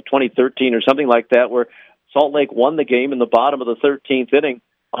was, I think 2013 or something like that, where Salt Lake won the game in the bottom of the 13th inning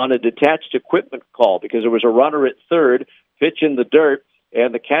on a detached equipment call because there was a runner at third, pitch in the dirt,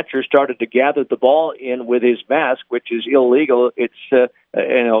 and the catcher started to gather the ball in with his mask, which is illegal. It's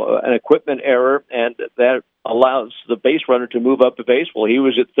an equipment error, and that allows the base runner to move up the base. Well, he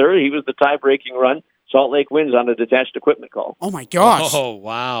was at third. He was the tie-breaking run. Salt Lake wins on a detached equipment call. Oh, my gosh. Oh,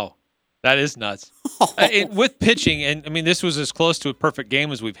 wow. That is nuts. With pitching, and I mean, this was as close to a perfect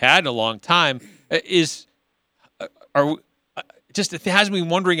game as we've had in a long time, it has me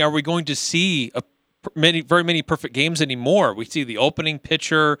wondering, are we going to see very many perfect games anymore? We see the opening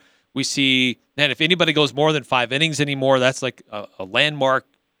pitcher. We see, man, if anybody goes more than 5 innings anymore, that's like a landmark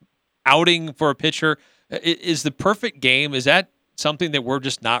outing for a pitcher. Is the perfect game, is that something that we're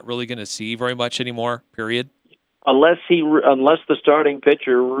just not really going to see very much anymore, period? Unless the starting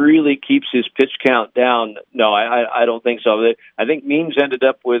pitcher really keeps his pitch count down, no, I don't think so. I think Means ended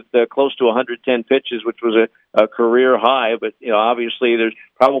up with close to 110 pitches, which was a career high. But obviously, there's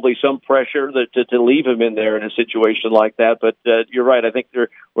probably some pressure to leave him in there in a situation like that. But you're right. I think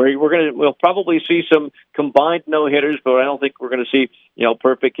we'll probably see some combined no hitters, but I don't think we're going to see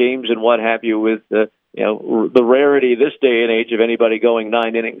perfect games and what have you with the rarity this day and age of anybody going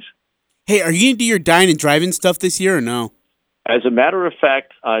 9 innings. Hey, are you going to do your dine and drive-in stuff this year or no? As a matter of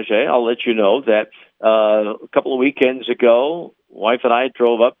fact, Ajay, I'll let you know that a couple of weekends ago, wife and I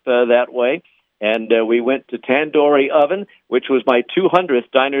drove up that way, and we went to Tandoori Oven, which was my 200th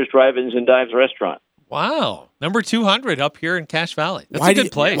Diners, Drive-Ins, and Dives restaurant. Wow. Number 200 up here in Cache Valley. That's a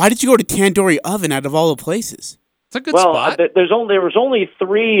good place. Why did you go to Tandoori Oven out of all the places? It's a good spot. There was only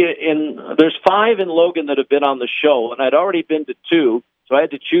 3 there's 5 in Logan that have been on the show, and I'd already been to 2. So I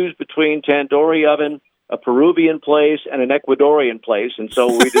had to choose between Tandoori Oven, a Peruvian place, and an Ecuadorian place, and so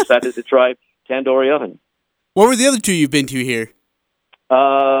we decided to try Tandoori Oven. What were the other 2 you've been to here?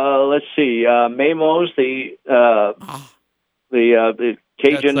 Let's see, Mamo's, the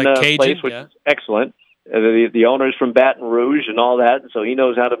Cajun place, which is excellent. The owner's from Baton Rouge and all that, and so he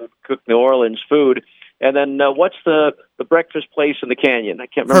knows how to cook New Orleans food. And then what's the breakfast place in the canyon? I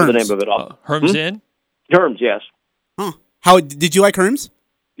can't remember the name of it all. Herm's Inn? Herm's, yes. Huh. How did you like Herm's?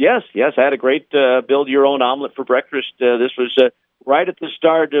 Yes. I had a great build-your-own omelet for breakfast. This was right at the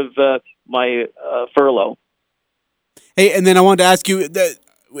start of my furlough. Hey, and then I wanted to ask you,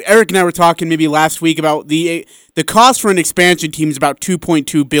 Eric and I were talking maybe last week about the cost for an expansion team is about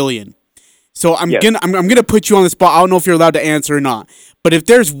 $2.2 billion. So I'm gonna put you on the spot. I don't know if you're allowed to answer or not. But if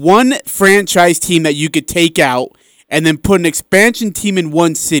there's one franchise team that you could take out and then put an expansion team in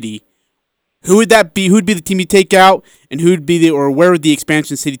one city, who would that be? Who would be the team you take out, and where would the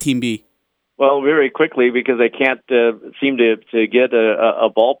expansion city team be? Well, very quickly, because they can't seem to get a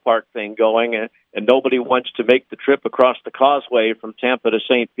ballpark thing going, and nobody wants to make the trip across the causeway from Tampa to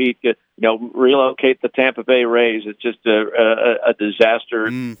St. Pete. Relocate the Tampa Bay Rays. It's just a disaster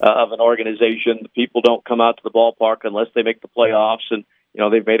of an organization. The people don't come out to the ballpark unless they make the playoffs, and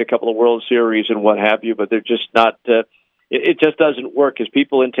they've made a couple of World Series and what have you, but they're just not. It just doesn't work because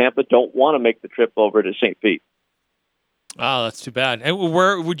people in Tampa don't want to make the trip over to St. Pete. Oh, that's too bad. And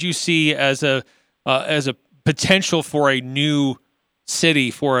where would you see as a potential for a new city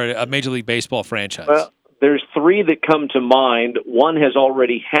for a Major League Baseball franchise? Well, there's 3 that come to mind. One has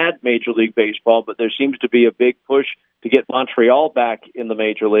already had Major League Baseball, but there seems to be a big push to get Montreal back in the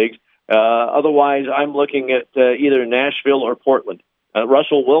major leagues. Otherwise, I'm looking at either Nashville or Portland.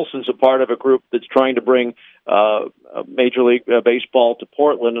 Russell Wilson's a part of a group that's trying to bring Major League Baseball to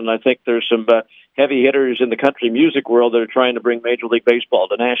Portland, and I think there's some heavy hitters in the country music world that are trying to bring Major League Baseball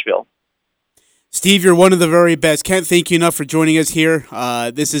to Nashville. Steve, you're one of the very best. Can't thank you enough for joining us here.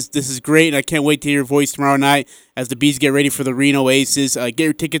 This is great, and I can't wait to hear your voice tomorrow night as the Bees get ready for the Reno Aces. Get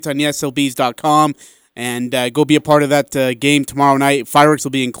your tickets on yeslbees.com and go be a part of that game tomorrow night. Fireworks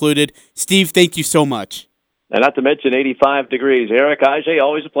will be included. Steve, thank you so much. And not to mention 85 degrees. Eric, Ajay,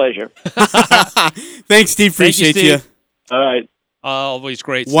 always a pleasure. Thanks, Steve. Appreciate you. All right. Always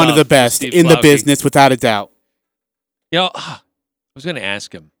great One stuff. of the best Steve in the Klauke. business, without a doubt. I was going to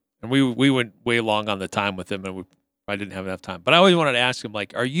ask him, and we went way long on the time with him, and I didn't have enough time. But I always wanted to ask him,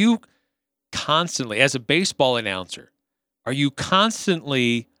 are you constantly, as a baseball announcer, are you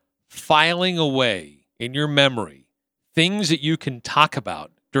constantly filing away in your memory things that you can talk about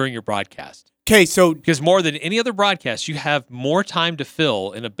during your broadcast? Okay, so because more than any other broadcast, you have more time to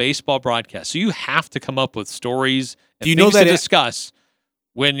fill in a baseball broadcast, so you have to come up with stories and things to discuss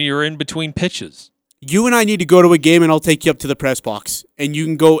when you're in between pitches. You and I need to go to a game, and I'll take you up to the press box, and you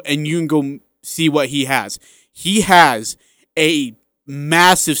can go see what he has. He has a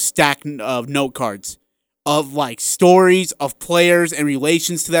massive stack of note cards of stories of players and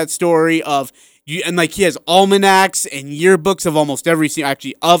relations to that story he has almanacs and yearbooks of almost every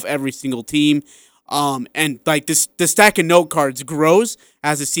single team. The stack of note cards grows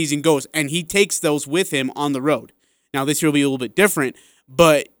as the season goes, and he takes those with him on the road. Now this year will be a little bit different,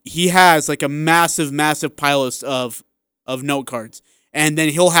 but he has a massive pile of note cards, and then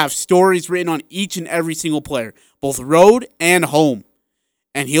he'll have stories written on each and every single player, both road and home.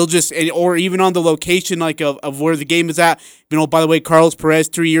 And he'll or even on the location of where the game is at. By the way, Carlos Perez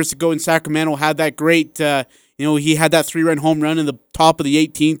 3 years ago in Sacramento had that great, he had that 3-run home run in the top of the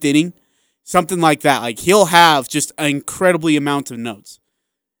 18th inning. Something like that. He'll have just an incredibly amount of notes.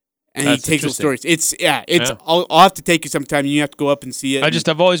 And he takes those stories. I'll have to take you sometime, and you have to go up and see it.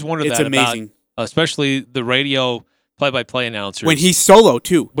 I've always wondered it's amazing. About, especially the radio play-by-play announcers. When he's solo,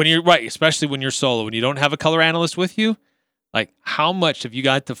 too. When you're right, especially when you're solo, when you don't have a color analyst with you. How much have you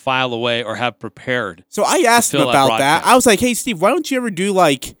got to file away or have prepared? So I asked him about that. I was like, hey, Steve, why don't you ever do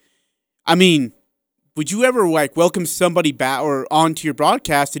would you ever welcome somebody back or onto your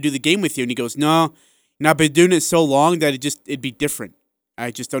broadcast to do the game with you? And he goes, no, I've been doing it so long that it'd be different.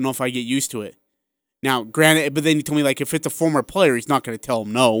 I just don't know if I get used to it. Now, granted, but then he told me if it's a former player, he's not going to tell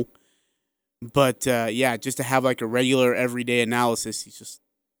him no. But just to have a regular everyday analysis, it's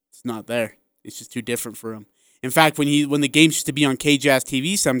not there. It's just too different for him. In fact, when the games used to be on KJazz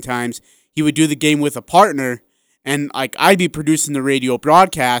TV sometimes, he would do the game with a partner, and I'd be producing the radio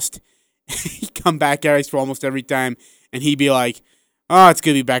broadcast. He'd come back at us for almost every time, and he'd be like, oh, it's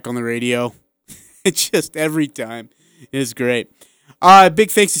going to be back on the radio. It's just every time. It was great. Big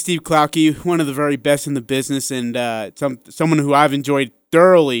thanks to Steve Klauke, one of the very best in the business, and someone who I've enjoyed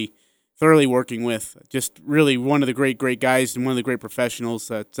thoroughly working with. Just really one of the great guys and one of the great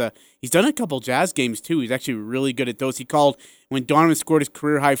professionals. He's done a couple Jazz games, too. He's actually really good at those. He called when Donovan scored his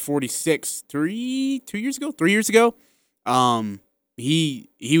career-high 46 3 years ago. He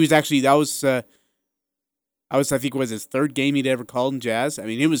was actually, that was I think, was his third game he'd ever called in Jazz. I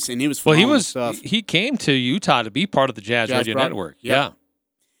mean, it was phenomenal stuff. He came to Utah to be part of the Jazz Radio Network. Yep. Yeah.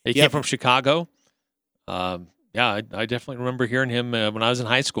 He came from Chicago. I definitely remember hearing him when I was in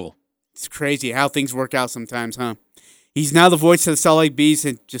high school. It's crazy how things work out sometimes, huh? He's now the voice of the Salt Lake Bees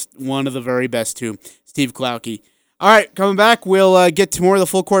and just one of the very best, too. Steve Klauke. All right, coming back, we'll get to more of the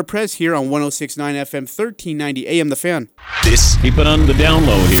Full Court Press here on 106.9 FM, 1390 AM The Fan. This, keep it on the down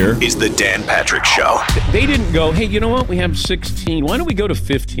low here, is the Dan Patrick Show. They didn't go, hey, you know what? We have 16. Why don't we go to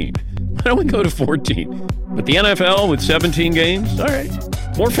 15? Why don't we go to 14? But the NFL with 17 games? All right.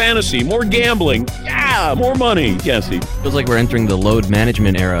 More fantasy, more gambling. Yeah, more money. Jesse. Feels like we're entering the load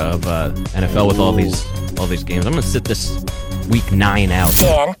management era of NFL with all these games. I'm going to sit this week 9 out.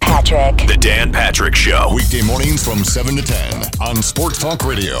 Dan Patrick. The Dan Patrick Show. Weekday mornings from 7 to 10 on Sports Talk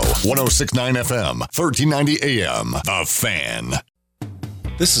Radio, 106.9 FM, 1390 AM. The Fan.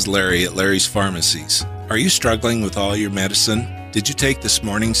 This is Larry at Larry's Pharmacies. Are you struggling with all your medicine? Did you take this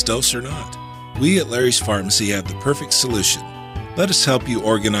morning's dose or not? We at Larry's Pharmacy have the perfect solution. Let us help you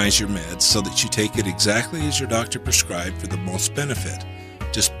organize your meds so that you take it exactly as your doctor prescribed for the most benefit.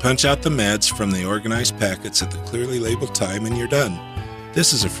 Just punch out the meds from the organized packets at the clearly labeled time and you're done.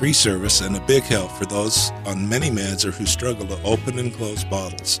 This is a free service and a big help for those on many meds or who struggle to open and close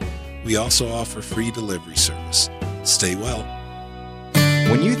bottles. We also offer free delivery service. Stay well.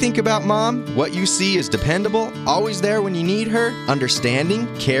 When When you think about Mom, what you see is dependable, always there when you need her, understanding,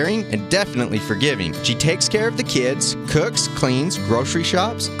 caring, and definitely forgiving. She takes care of the kids, cooks, cleans, grocery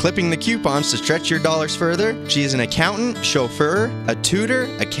shops, clipping the coupons to stretch your dollars further. She is an accountant, chauffeur, a tutor,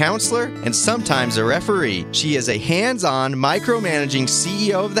 a counselor, and sometimes a referee. She is a hands-on, micromanaging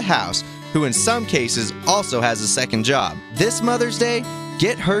CEO of the house, who in some cases also has a second job. This Mother's Day,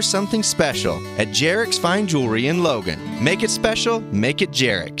 get her something special at Jarek's Fine Jewelry in Logan. Make it special, make it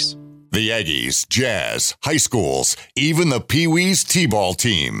Jarek's. The Aggies, Jazz, high schools, even the Pee Wee's T-ball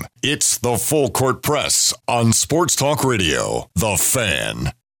team. It's the Full Court Press on Sports Talk Radio, The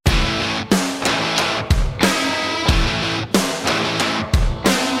Fan.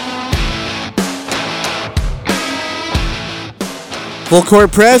 Full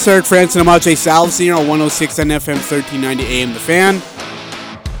Court Press, Eric Frandsen and Ajay Salvesen on 106 on FM, 1390 AM, The Fan.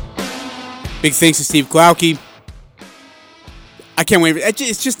 Big thanks to Steve Klauke. I can't wait.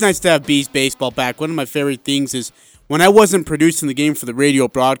 It's just nice to have Bees baseball back. One of my favorite things is when I wasn't producing the game for the radio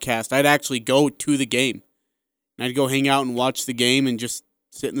broadcast, I'd actually go to the game. And I'd go hang out and watch the game and just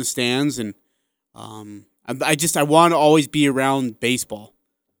sit in the stands. And I want to always be around baseball.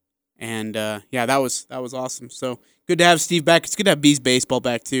 And yeah, that was awesome. So good to have Steve back. It's good to have Bees baseball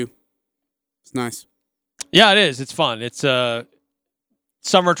back too. It's nice. Yeah, it is. It's fun. It's a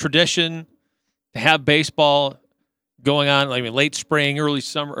summer tradition to have baseball going on, like late spring, early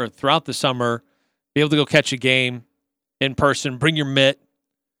summer, or throughout the summer. Be able to go catch a game in person. Bring your mitt.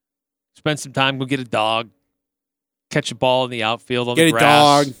 Spend some time. Go get a dog. Catch a ball in the outfield on the grass. Get a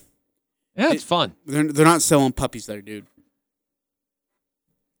dog. Yeah, it's fun. They're not selling puppies there, dude.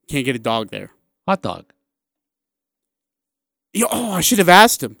 Can't get a dog there. Hot dog. I should have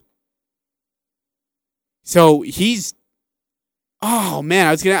asked him. So he's. Oh man,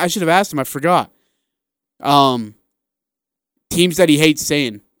 I should have asked him. I forgot. Teams that he hates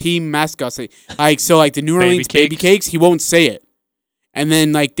saying. Team mascots. Like the New Orleans baby cakes, he won't say it. And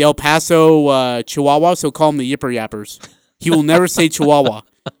then like the El Paso Chihuahuas, he'll call them the Yipper Yappers. He will never say Chihuahua.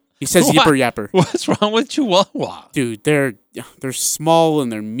 He says Yipper Yapper. What's wrong with Chihuahua? Dude, they're small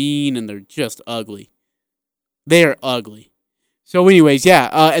and they're mean and they're just ugly. They're ugly. So anyways, yeah.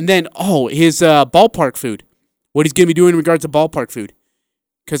 And then, his ballpark food. What he's going to be doing in regards to ballpark food.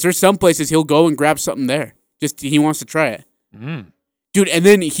 Because there's some places he'll go and grab something there. Just he wants to try it. Dude, and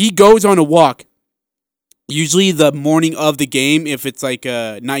then he goes on a walk. Usually the morning of the game, if it's like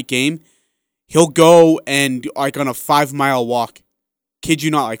a night game, he'll go and like on a 5-mile walk. Kid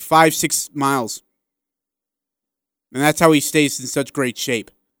you not, like 5-6 miles. And that's how he stays in such great shape.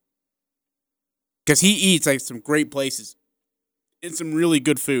 Because he eats like some great places. And some really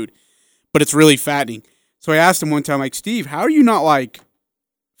good food. But it's really fattening. So I asked him one time, like, Steve, how are you not like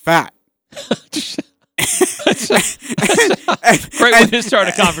fat? Great way to start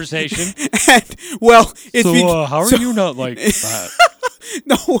a conversation. How are you not like fat?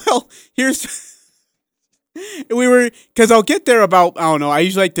 No, well, because I'll get there about, I don't know, I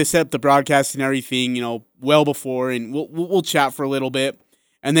usually like to set up the broadcast and everything, well before, and we'll chat for a little bit,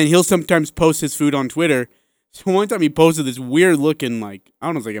 and then he'll sometimes post his food on Twitter. So one time he posted this weird looking, like, I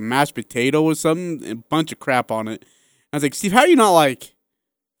don't know, it's like a mashed potato or something, and a bunch of crap on it. I was like, Steve, how are you not like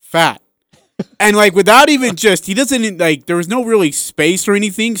fat? And like without even he doesn't like, there was no really space or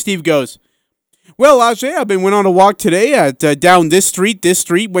anything. Steve goes, well, Ajay, went on a walk today at down this street,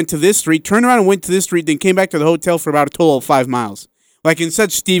 went to this street, turned around and went to this street, then came back to the hotel for about a total of 5 miles. Like in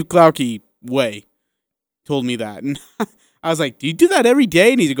such Steve Klauke way. Told me that. And I was like, do you do that every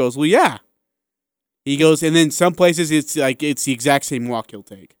day? And he goes, well, yeah. He goes, and then some places it's the exact same walk he'll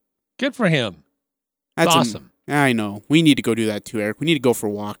take. Good for him. That's awesome. I know. We need to go do that too, Eric. We need to go for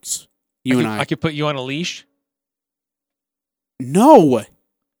walks. I could put you on a leash? No.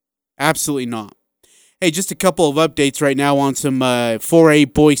 Absolutely not. Hey, just a couple of updates right now on some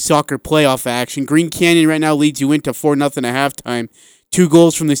 4A boys soccer playoff action. Green Canyon right now leads you into 4-0 at halftime. 2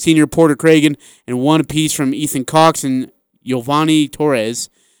 goals from the senior Porter Cragen and 1 apiece from Ethan Cox and Giovanni Torres.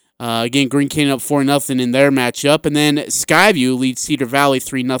 Again, Green Canyon up 4-0 in their matchup. And then Skyview leads Cedar Valley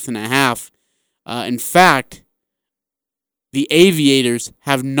 3-0 at half. In fact, the Aviators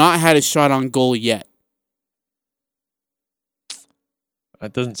have not had a shot on goal yet.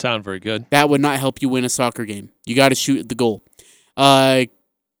 That doesn't sound very good. That would not help you win a soccer game. You got to shoot at the goal.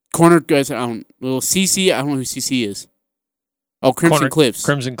 Corner guys, CC, I don't know who CC is. Oh, Crimson Cliffs.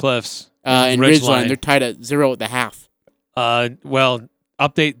 Crimson Cliffs. And Ridgeline. They're tied at 0 at the half. Well,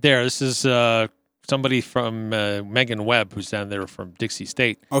 update there. This is somebody from Megan Webb, who's down there from Dixie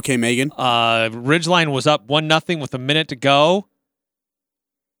State. Okay, Megan. Ridgeline was up 1-0 with a minute to go.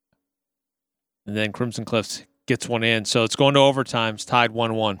 And then Crimson Cliffs gets one in. So it's going to overtime. It's tied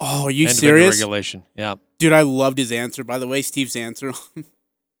 1-1. Oh, are you End of serious? regulation. Yeah. Dude, I loved his answer. By the way, Steve's answer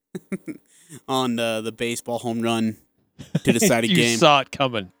on the baseball home run to decide a you game. You saw it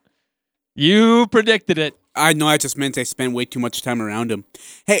coming. You predicted it. I know. I just meant I spent way too much time around him.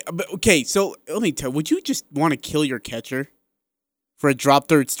 Hey, okay, so let me tell you, would you just want to kill your catcher for a drop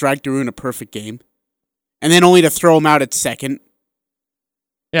third strike to ruin a perfect game? And then only to throw him out at second?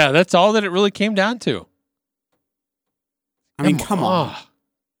 Yeah, that's all that it really came down to. I mean, come on.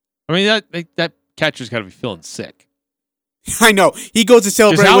 I mean, that catcher's got to be feeling sick. I know. He goes to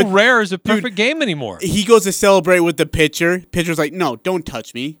celebrate. How rare is a perfect game anymore? He goes to celebrate with the pitcher. Pitcher's like, no, don't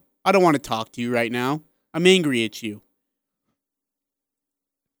touch me. I don't want to talk to you right now. I'm angry at you.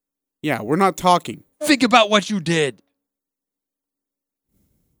 Yeah, we're not talking. Think about what you did.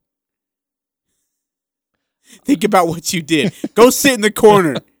 Think about what you did. Go sit in the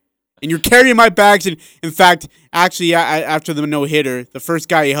corner. And you're carrying my bags. And in fact, actually, after the no-hitter, the first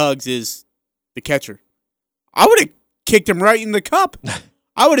guy he hugs is the catcher. I would have kicked him right in the cup.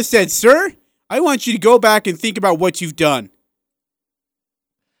 I would have said, sir, I want you to go back and think about what you've done.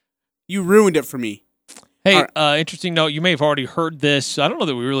 You ruined it for me. Hey, interesting note. You may have already heard this. I don't know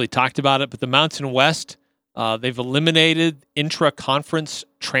that we really talked about it, but the Mountain West, they've eliminated intra-conference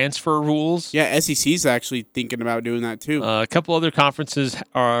transfer rules. Yeah, SEC's actually thinking about doing that too. A couple other conferences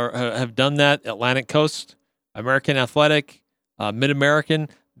have done that. Atlantic Coast, American Athletic, Mid-American.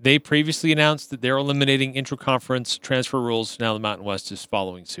 They previously announced that they're eliminating intra-conference transfer rules. Now the Mountain West is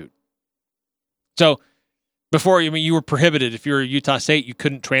following suit. So before, I mean, you were prohibited. If you were Utah State, you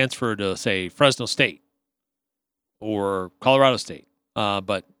couldn't transfer to, say, Fresno State or Colorado State.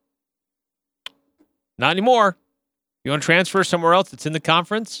 But not anymore. You want to transfer somewhere else that's in the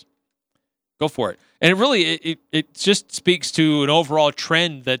conference? Go for it. And it really, it just speaks to an overall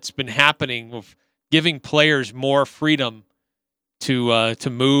trend that's been happening of giving players more freedom to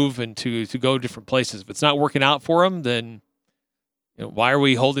move and to go different places. If it's not working out for them, then why are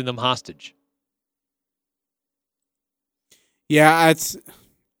we holding them hostage? Yeah,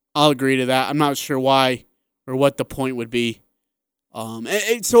 I'll agree to that. I'm not sure why or what the point would be.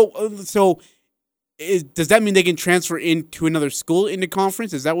 So does that mean they can transfer into another school into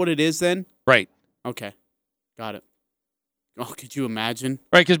conference? Is that what it is then? Right. Okay. Got it. Oh, could you imagine?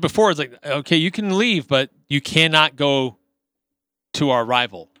 Right, because before it's like, okay, you can leave, but you cannot go to our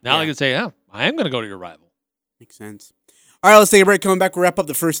rival. Now they can say, I am going to go to your rival. Makes sense. All right, let's take a break. Coming back, we'll wrap up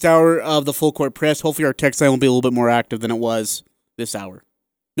the first hour of the Full Court Press. Hopefully our text line will be a little bit more active than it was this hour.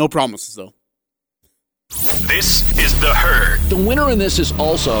 No promises, though. This is The Herd. The winner in this is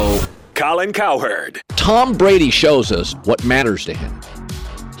also Colin Cowherd. Tom Brady shows us what matters to him.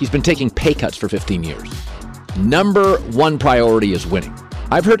 He's been taking pay cuts for 15 years. Number one priority is winning.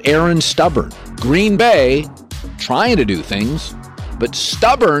 I've heard Aaron stubborn. Green Bay trying to do things, but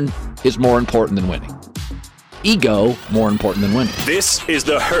stubborn is more important than winning. Ego more important than winning. This is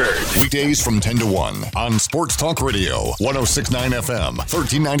The Herd. Weekdays from 10 to 1 on Sports Talk Radio, 106.9 FM,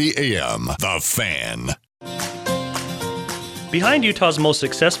 1390 AM. The Fan. Behind Utah's most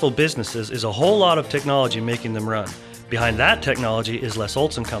successful businesses is a whole lot of technology making them run. Behind that technology is Les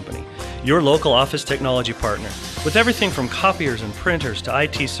Olson Company, your local office technology partner. With everything from copiers and printers to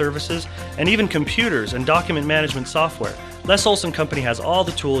IT services and even computers and document management software, Les Olson Company has all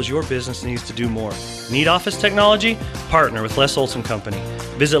the tools your business needs to do more. Need office technology? Partner with Les Olson Company.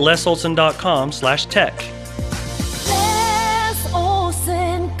 Visit lesolson.com/tech. Les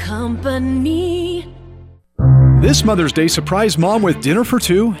Olson Company. This Mother's Day, surprise mom with dinner for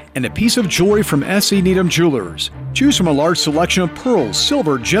two and a piece of jewelry from S.E. Needham Jewelers. Choose from a large selection of pearls,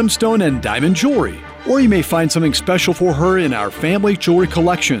 silver, gemstone, and diamond jewelry. Or you may find something special for her in our family jewelry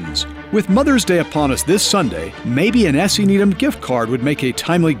collections. With Mother's Day upon us this Sunday, maybe an S.E. Needham gift card would make a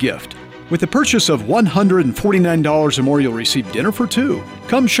timely gift. With the purchase of $149 or more, you'll receive dinner for two.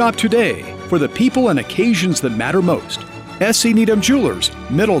 Come shop today for the people and occasions that matter most. S.E. Needham Jewelers,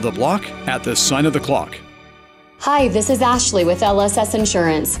 middle of the block at the sign of the clock. Hi, this is Ashley with LSS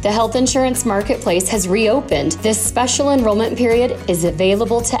Insurance. The health insurance marketplace has reopened. This special enrollment period is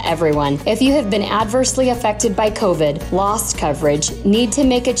available to everyone. If you have been adversely affected by COVID, lost coverage, need to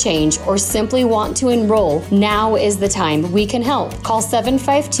make a change, or simply want to enroll, now is the time. We can help. Call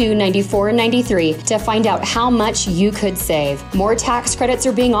 752-9493 to find out how much you could save. More tax credits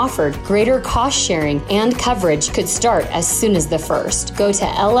are being offered. Greater cost sharing and coverage could start as soon as the 1st. Go to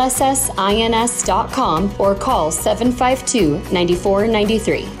lssins.com or call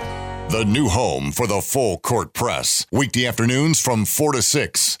 752-9493. The new home for the Full Court Press. Weekday afternoons from 4 to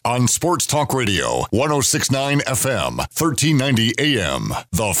 6 on Sports Talk Radio, 106.9 FM, 1390 AM.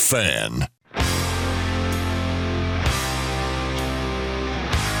 The Fan.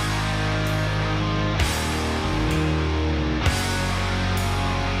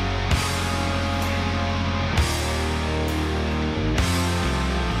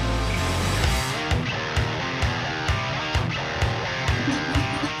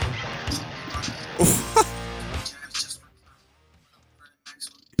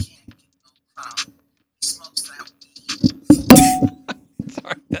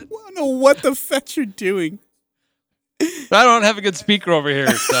 what the fetch you're doing. I don't have a good speaker over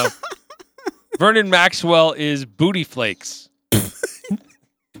here, so. Vernon Maxwell is Booty Flakes.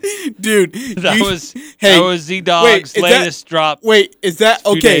 Dude, that was Z-Dog's latest drop. Wait, is that a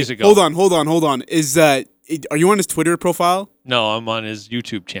few okay? days ago. Hold on. Are you on his Twitter profile? No, I'm on his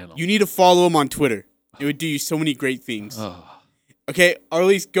YouTube channel. You need to follow him on Twitter. It would do you so many great things. Oh. Okay, or at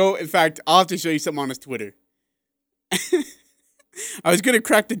least go. In fact, I'll have to show you something on his Twitter. I was gonna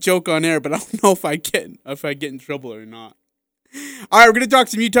crack the joke on air, but I don't know if I get in trouble or not. All right, we're gonna talk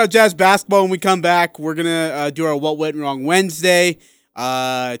some Utah Jazz basketball when we come back. We're gonna do our What Went Wrong Wednesday.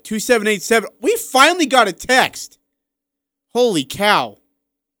 2787. We finally got a text. Holy cow!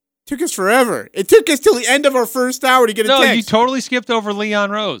 Took us forever. It took us till the end of our first hour to get a text. No, you totally skipped over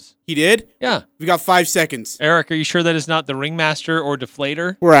Leon Rose. He did? Yeah. We got 5 seconds. Eric, are you sure that is not the ringmaster or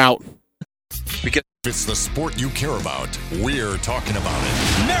deflator? We're out. Because if it's the sport you care about, we're talking about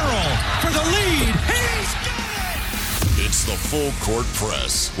it. Merrill for the lead. He's got it! It's the Full Court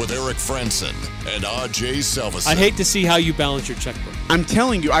Press with Eric Frandsen and Ajay Salvesen. I'd hate to see how you balance your checkbook. I'm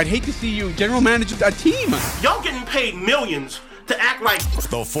telling you, I'd hate to see you general manage a team. Y'all getting paid millions to act like...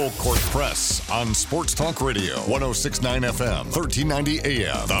 The Full Court Press on Sports Talk Radio, 106.9 FM, 1390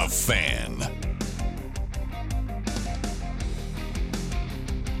 AM. The Fan.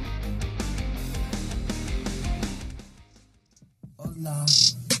 Hola,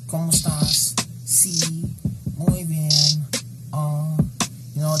 ¿cómo estás? Sí, muy bien.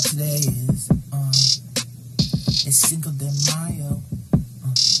 You know what today is? It's Cinco de Mayo.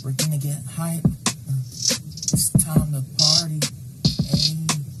 We're gonna get hype. It's time to party. Hey,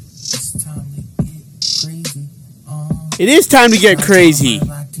 it's time to get crazy. It is time to get crazy.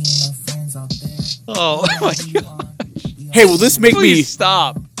 Oh my god! Hey, will this make Please me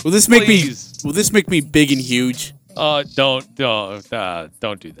stop? Will this make me? Will this make me big and huge? Don't do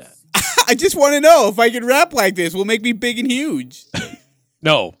that. I just want to know if I can rap like this. Will make me big and huge.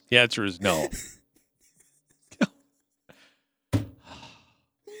 No, the answer is no.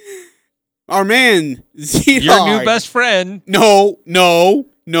 Our man Z-Dog. Your new best friend. No.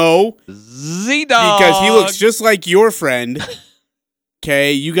 Z-Dog. Because he looks just like your friend.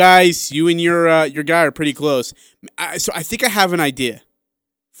 Okay, you guys, you and your guy are pretty close. So I think I have an idea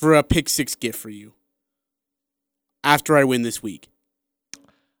for a Pick 6 gift for you after I win this week.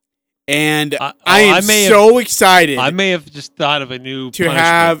 And I am so excited. I may have just thought of a new to punishment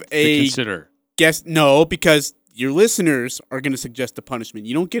have to a consider. guest. No, because your listeners are going to suggest a punishment.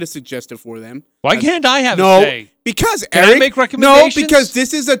 You don't get to suggest it for them. Why can't I have no, a say? Because Can Eric, I make recommendations? No, because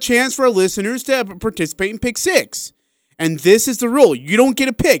this is a chance for our listeners to participate in Pick 6. And this is the rule. You don't get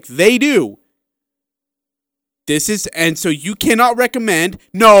a pick. They do. And so you cannot recommend.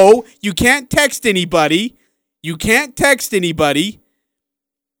 No, you can't text anybody. You can't text anybody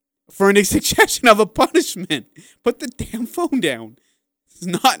for any suggestion of a punishment. Put the damn phone down. It's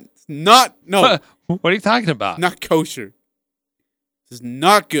not, no. What are you talking about? Not kosher. This is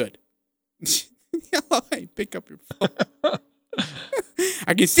not good. Hey, pick up your phone.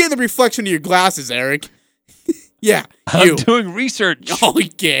 I can see the reflection of your glasses, Eric. Yeah, you. I'm doing research.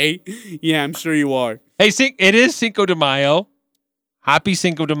 Okay. Yeah, I'm sure you are. Hey, it is Cinco de Mayo. Happy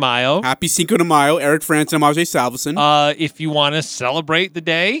Cinco de Mayo. Happy Cinco de Mayo. Eric Frandsen and Ajay Salvesen. If you want to celebrate the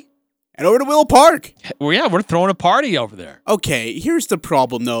day, head over to Willow Park. Well, yeah, we're throwing a party over there. Okay, here's the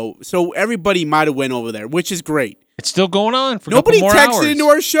problem, though. So everybody might have went over there, which is great. It's still going on for Nobody a couple more texted hours. into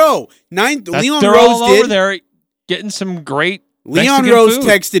our show. Leon they're Rose all did. over there getting some great Leon Mexican Rose food.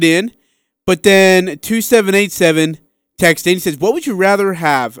 texted in, but then 2787 texted in. He says, what would you rather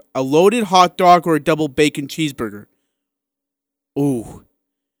have, a loaded hot dog or a double bacon cheeseburger? Ooh.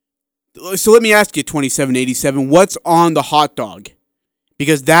 So let me ask you, 2787, what's on the hot dog?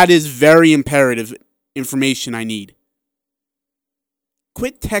 Because that is very imperative information I need.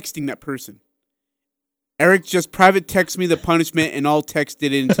 Quit texting that person. Eric, just private text me the punishment and I'll text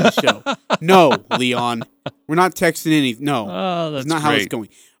it into the show. No, Leon. We're not texting anything. No. Oh, that's not how great. it's going.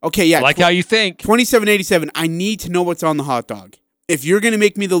 Okay, yeah. Like how you think. 2787, I need to know what's on the hot dog. If you're going to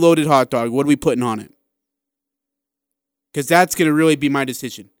make me the loaded hot dog, what are we putting on it? Because that's going to really be my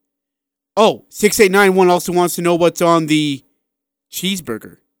decision. Oh, 6891 also wants to know what's on the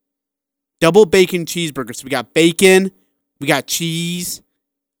cheeseburger. Double bacon cheeseburger. So we got bacon, we got cheese.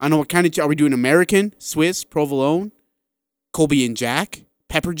 I don't know what kind of, are we doing American, Swiss, provolone, Colby and Jack,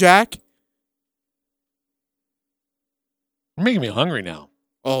 pepper jack? You're making me hungry now.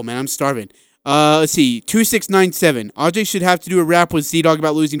 Oh man, I'm starving. Let's see, 2697. Ajay should have to do a rap with Z-Dog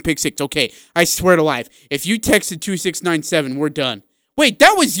about losing Pick 6. Okay, I swear to life. If you texted 2697, we're done. Wait,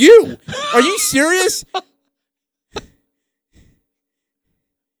 that was you. Are you serious?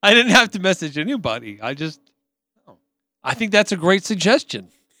 I didn't have to message anybody. I think that's a great suggestion.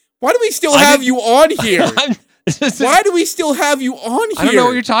 Why do we still have you on here? Why do we still have you on here? I don't know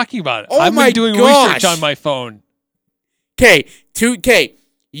what you're talking about. Oh I've been doing research on my phone. Okay,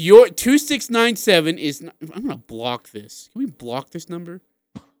 your 2697 is. I'm gonna block this. Can we block this number?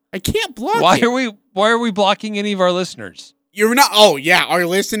 I can't block it. Why are we blocking any of our listeners? You're not. Oh yeah, our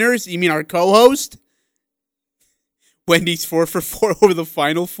listeners. You mean our co-host? Wendy's 4 for 4 over the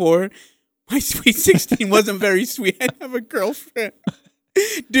final 4. My Sweet 16 wasn't very sweet. I didn't have a girlfriend.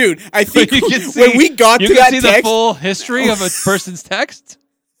 Dude, I think when we got to that text... You can see the full history of a person's text?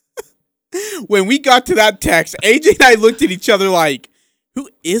 When we got to that text, AJ and I looked at each other like, who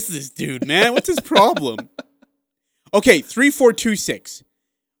is this dude, man? What's his problem? Okay, 3426.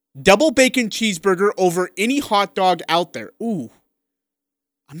 Double bacon cheeseburger over any hot dog out there. Ooh.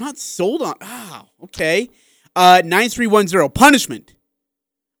 I'm not sold on... okay. 9310. Punishment.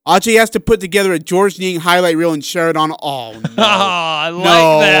 Ajay has to put together a George Ning highlight reel and share it on... Oh, no. I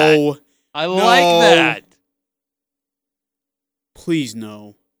like that. I like that. Please,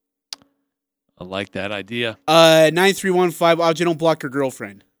 no. I like that idea. 9315. Ajay, don't block your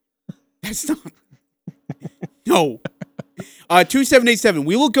girlfriend. That's not... No. 2787.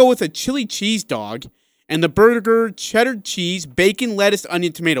 We will go with a chili cheese dog and the burger, cheddar cheese, bacon, lettuce,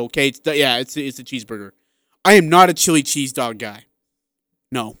 onion, tomato. Okay, it's a cheeseburger. I am not a chili cheese dog guy.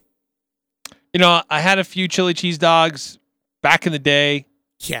 No. You know, I had a few chili cheese dogs back in the day.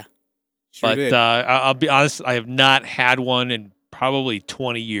 Yeah. Sure but I'll be honest, I have not had one in probably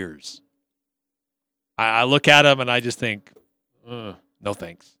 20 years. I look at them and I just think, no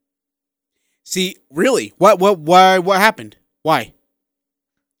thanks. See, really? Why? What happened? Why?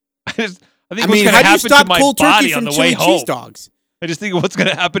 I think what's going to happen to my body on the way home. Cheese dogs? I just think what's going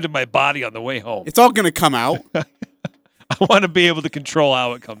to happen to my body on the way home. It's all going to come out. I want to be able to control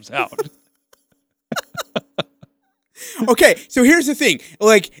how it comes out. Okay, so here's the thing.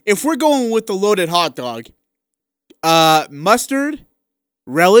 Like, if we're going with the loaded hot dog, mustard,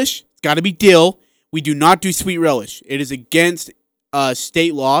 relish, it's got to be dill. We do not do sweet relish. It is against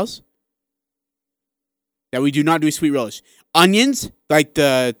state laws that we do not do sweet relish. Onions, like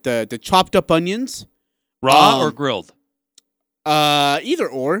the chopped up onions. Raw or grilled? Either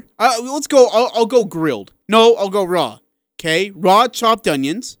or. Let's go. I'll go grilled. No, I'll go raw. Okay, raw chopped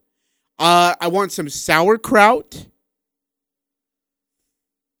onions. I want some sauerkraut.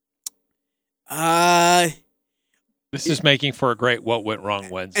 This is making for a great What Went Wrong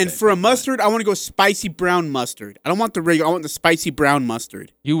Wednesday. And for a mustard, I want to go spicy brown mustard. I don't want the regular. I want the spicy brown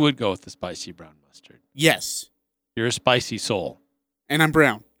mustard. You would go with the spicy brown mustard. Yes. You're a spicy soul. And I'm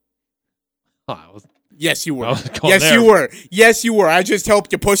brown. Yes, you were. Yes, you were. Yes, you were. I just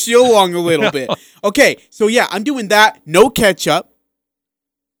helped you push you along a little bit. Okay, so yeah, I'm doing that. No ketchup.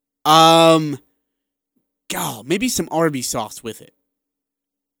 Maybe some Arby's sauce with it.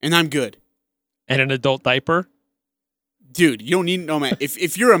 And I'm good. And an adult diaper? Dude, you don't need no man.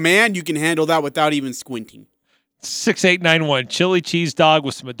 If you're a man, you can handle that without even squinting. 6891 chili cheese dog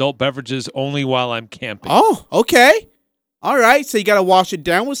with some adult beverages only while I'm camping. Oh, okay. All right. So you got to wash it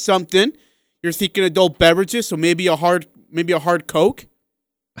down with something. You're thinking adult beverages, so maybe a hard Coke.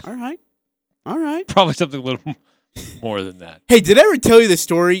 All right. Probably something a little more than that. Hey, did I ever tell you the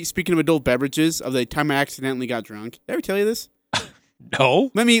story, speaking of adult beverages, of the time I accidentally got drunk? Did I ever tell you this? No.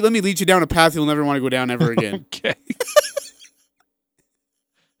 Let me lead you down a path you'll never want to go down ever again. Okay.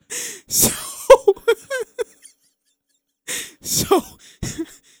 So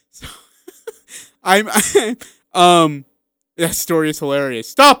I'm that story is hilarious.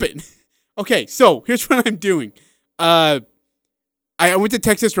 Stop it. Okay, so here's what I'm doing. I went to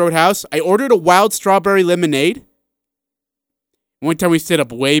Texas Roadhouse. I ordered a wild strawberry lemonade. One time we stayed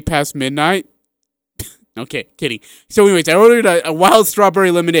up way past midnight. Okay, kidding. So anyways, I ordered a wild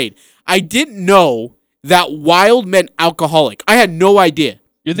strawberry lemonade. I didn't know that wild meant alcoholic. I had no idea.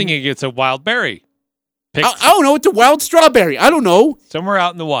 You're thinking it's a wild berry. I don't know. It's a wild strawberry. I don't know. Somewhere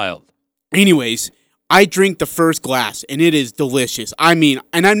out in the wild. Anyways, I drink the first glass, and it is delicious. I mean,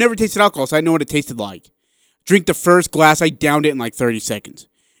 and I've never tasted alcohol, so I know what it tasted like. Drink the first glass, I downed it in like 30 seconds.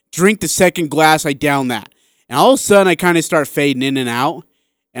 Drink the second glass, I downed that. And all of a sudden, I kind of start fading in and out,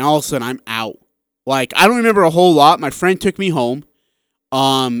 and all of a sudden, I'm out. Like, I don't remember a whole lot. My friend took me home.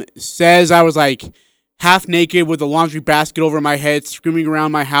 Says I was like half naked with a laundry basket over my head, screaming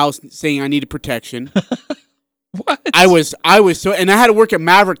around my house, saying I needed protection. What? I was so, and I had to work at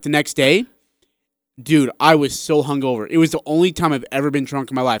Maverick the next day. Dude, I was so hungover. It was the only time I've ever been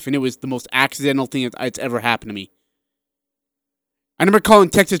drunk in my life, and it was the most accidental thing that's ever happened to me. I remember calling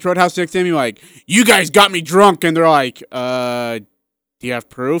Texas Roadhouse the next day and being like, "You guys got me drunk," and they're like, Do you have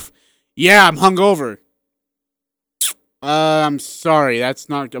proof? Yeah, I'm hungover. I'm sorry. That's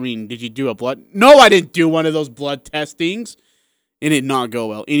not. I mean, did you do a blood? No, I didn't do one of those blood testings. It did not go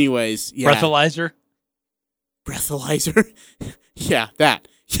well. Anyways, yeah. Breathalyzer? Breathalyzer? Yeah, that.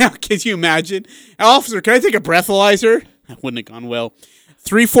 Yeah, can you imagine? Officer, can I take a breathalyzer? That wouldn't have gone well.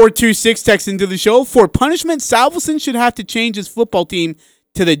 3426 text into the show. For punishment, Salvesen should have to change his football team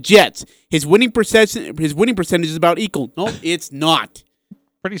to the Jets. His winning percentage is about equal. No, it's not.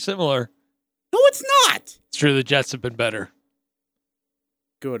 Pretty similar. No, it's not. It's true. The Jets have been better.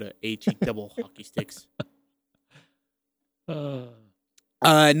 Go to HE double hockey sticks.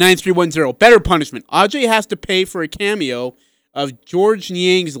 9310. Better punishment. Ajay has to pay for a cameo of George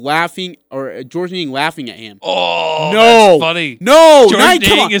Niang's laughing at him. Oh, no, that's funny. No, George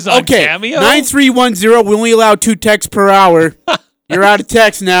Niang is on cameo. 9310. We only allow 2 texts per hour. You're out of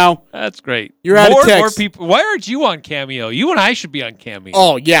text now. That's great. You're out of text. More people. Why aren't you on Cameo? You and I should be on Cameo.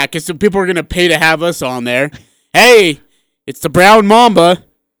 Oh yeah, because some people are gonna pay to have us on there. Hey, it's the Brown Mamba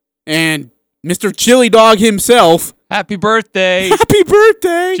and Mr. Chili Dog himself. Happy birthday. Happy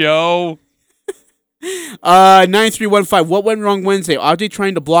birthday, Joe. 9315. What went wrong Wednesday? Ajay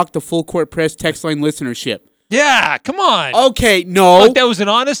trying to block the full court press text line listenership. Yeah, come on. Okay, no. Look, that was an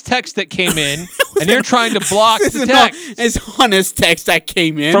honest text that came in, and you're trying to block the text. It's honest text that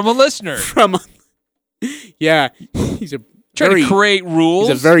came in. From a listener. Yeah, he's trying to create rules.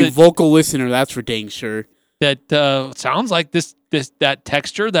 He's a very vocal listener, that's for dang sure. That sounds like that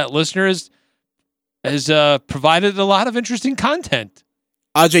texture, that listener has provided a lot of interesting content.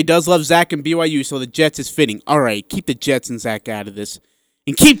 Ajay does love Zach and BYU, so the Jets is fitting. All right, keep the Jets and Zach out of this.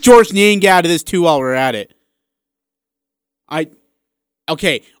 And keep George Niang out of this, too, while we're at it.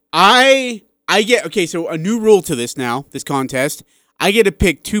 So a new rule to this now, this contest. I get to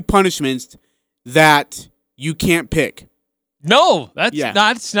pick 2 punishments that you can't pick. No,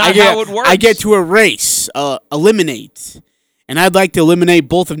 that's not how it works. I get to erase, eliminate. And I'd like to eliminate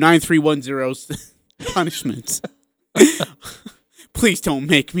both of 9310's punishments. Please don't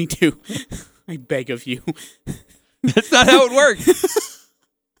make me do. I beg of you. That's not how it works.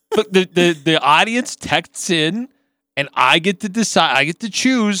 But the audience texts in, and I get to decide. I get to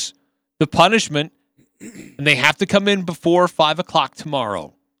choose the punishment, and they have to come in before 5 o'clock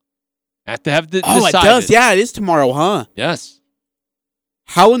tomorrow. I have to have the decided. It does. Yeah, it is tomorrow, huh? Yes.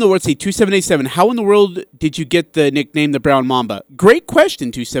 How in the world? See, 2787. How in the world did you get the nickname the Brown Mamba? Great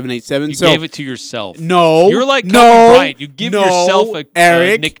question, 2787. You gave it to yourself. No. You're like Kobe Bryant. You give yourself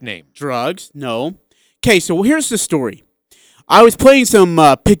a nickname. Drugs. No. Okay, so here's the story. I was playing some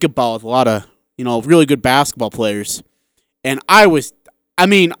pickup ball with a lot of, really good basketball players. And I was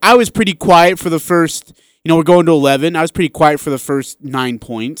pretty quiet for the first, we're going to 11. I was pretty quiet for the first 9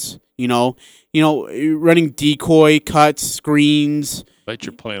 points, running decoy, cuts, screens. Bet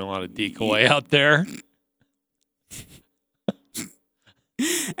you're playing a lot of decoy out there.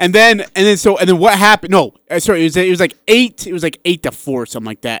 And then what happened? No, sorry, it was like 8. It was like 8-4, something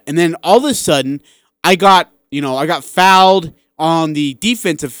like that. And then all of a sudden, I got fouled on the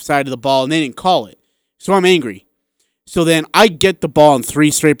defensive side of the ball, and they didn't call it. So I'm angry. So then I get the ball in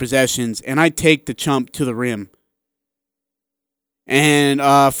 3 straight possessions, and I take the chump to the rim. And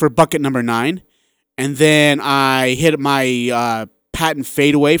for bucket number 9. And then I hit my patent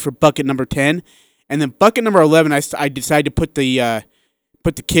fadeaway for bucket number 10. And then bucket number 11, I decided to put the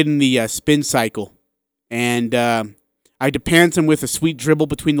kid in the spin cycle. And I depans him with a sweet dribble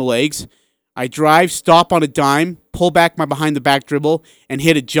between the legs. I drive, stop on a dime, pull back my behind-the-back dribble, and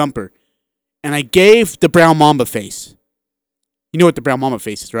hit a jumper. And I gave the Brown Mamba face. You know what the Brown Mamba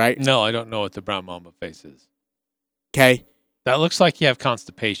face is, right? No, I don't know what the Brown Mamba face is. Okay. That looks like you have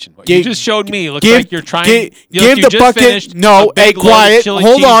constipation. What you just showed me looks like you're trying. Give the bucket. No, hey, quiet.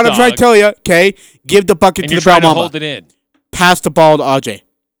 Hold on. I'm trying to tell you. Okay. Give the bucket to the Brown Mamba. Hold it in. Pass the ball to Ajay.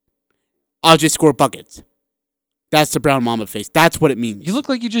 Ajay score buckets. That's the Brown Mamba face. That's what it means. You look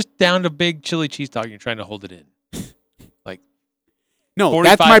like you just downed a big chili cheese dog and you're trying to hold it in. No,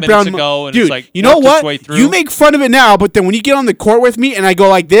 that's my Brown Mamba. Dude, like you know what? You make fun of it now, but then when you get on the court with me and I go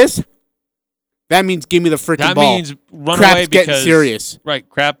like this, that means give me the freaking ball. That means run Crap's away because... getting serious. Right,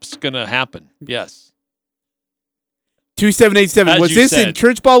 crap's going to happen. Yes. 2787. Was this in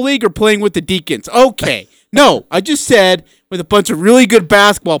church ball league or playing with the Deacons? Okay. No, I just said with a bunch of really good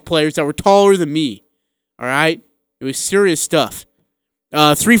basketball players that were taller than me. All right? It was serious stuff.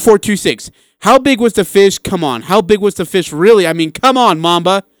 3426. How big was the fish? Come on. How big was the fish really? I mean, come on,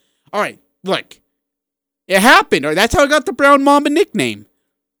 Mamba. All right, look. It happened. Or that's how I got the Brown Mamba nickname.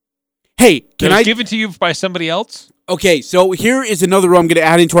 Hey, can I... given to you by somebody else? Okay, so here is another rule I'm going to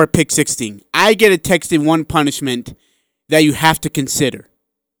add into our Pick 16. I get a text in one punishment that you have to consider.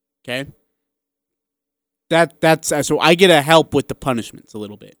 Okay? That's so I get to help with the punishments a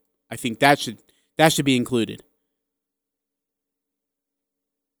little bit. I think that should be included.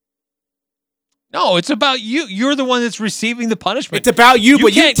 No, it's about you. You're the one that's receiving the punishment. It's about you,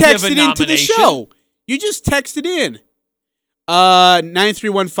 but you can't give a texted into the nomination. show. You just texted in.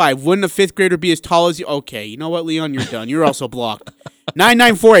 9315. Wouldn't a fifth grader be as tall as you? Okay, you know what, Leon? You're done. You're also blocked.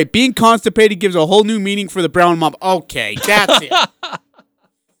 9948. Being constipated gives a whole new meaning for the brown mom. Okay, that's it.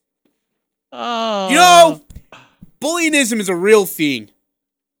 Oh. You know, bullyingism is a real thing.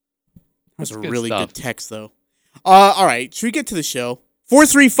 That was a good really stuff. good text, though. All right, should we get to the show?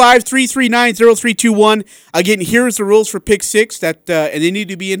 435-339-0321. Again, here's the rules for Pick 6, that and they need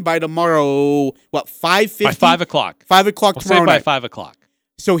to be in by tomorrow, 5:50? By 5 o'clock. 5 o'clock We'll tomorrow say by night. 5 o'clock.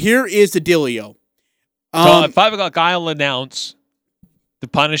 So here is the dealio. So at 5 o'clock, I'll announce the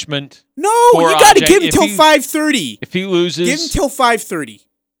punishment. No, for you got to Ajay. give him If till he- 5:30. If he loses. Give him till 5:30.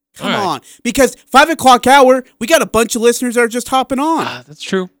 Come All right. on. Because 5 o'clock hour, we got a bunch of listeners that are just hopping on. That's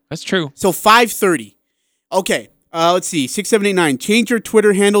true. That's true. So 5:30. Okay. Let's see. 6789. Change your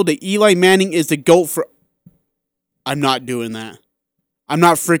Twitter handle to Eli Manning is the GOAT for... I'm not doing that. I'm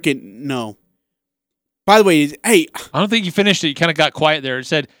not freaking... No. By the way, hey... I don't think you finished it. You kind of got quiet there. It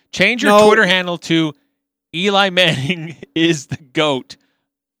said, change your No. Twitter handle to Eli Manning is the GOAT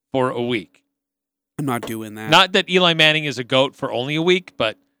for a week. I'm not doing that. Not that Eli Manning is a GOAT for only a week,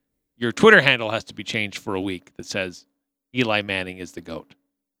 but your Twitter handle has to be changed for a week that says Eli Manning is the GOAT.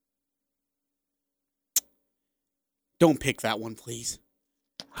 Don't pick that one, please.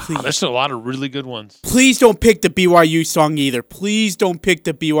 Please. Oh, there's a lot of really good ones. Please don't pick the BYU song either. Please don't pick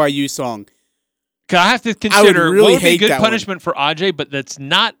the BYU song. 'Cause I have to consider really what would be hate good that one. punishment for Ajay, but that's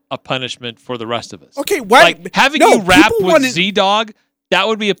not a punishment for the rest of us. Okay, why? Like having No, you rap people with wanna- Z-Dog, that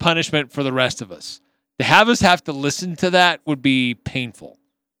would be a punishment for the rest of us. To have us have to listen to that would be painful.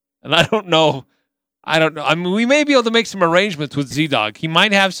 And I don't know. I mean, we may be able to make some arrangements with Z-Dog. He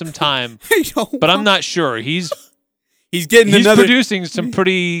might have some time, but I'm not sure. He's getting another... producing some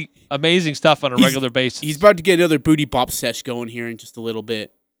pretty amazing stuff on a regular basis. He's about to get another booty bop sesh going here in just a little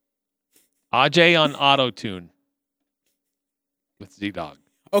bit. Ajay on auto-tune with Z-Dog.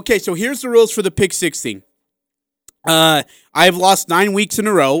 Okay, so here's the rules for the Pick 6 thing. I've lost 9 weeks in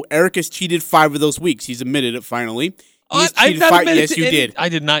a row. Eric has cheated 5 of those weeks. He's admitted it finally. He's I've cheated not 5. admitted Yes, to you any- did. I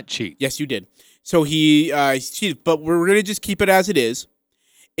did not cheat. Yes, you did. So he's cheated, but we're going to just keep it as it is.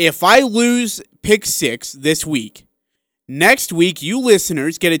 If I lose Pick 6 this week, next week you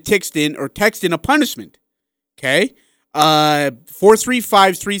listeners get a text in a punishment. Okay?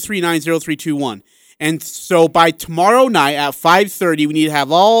 435-339-0321. And so by tomorrow night at 5:30, we need to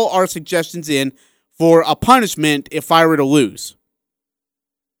have all our suggestions in for a punishment if I were to lose.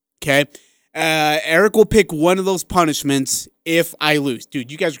 Okay? Eric will pick one of those punishments if I lose. Dude,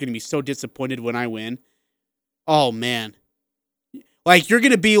 you guys are going to be so disappointed when I win. Oh, man. Like, you're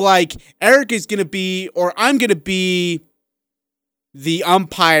going to be like, Eric is going to be, or I'm going to be the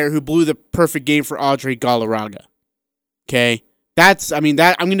umpire who blew the perfect game for Audrey Galarraga. Okay? I'm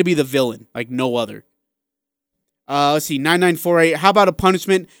going to be the villain, like no other. Let's see, 9948. How about a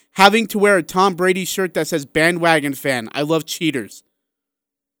punishment? Having to wear a Tom Brady shirt that says bandwagon fan. I love cheaters.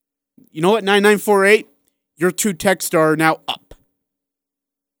 You know what, 9948? Your 2 texts are now up.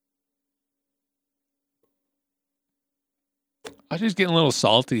 I'm just getting a little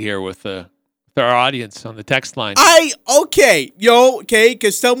salty here with our audience on the text line. Because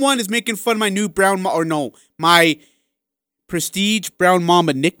someone is making fun of my new my Prestige Brown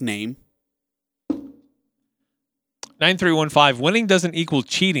Mama nickname. 9315. Winning doesn't equal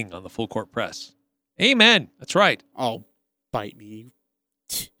cheating on the Full Court Press. Amen. That's right. Oh, bite me.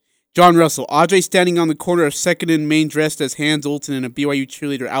 John Russell. Ajay standing on the corner of 2nd and Main dressed as Hans Olsen in a BYU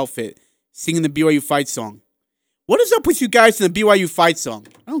cheerleader outfit, singing the BYU fight song. What is up with you guys in the BYU fight song?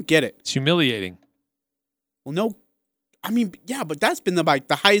 I don't get it. It's humiliating. Well, no. I mean, yeah, but that's been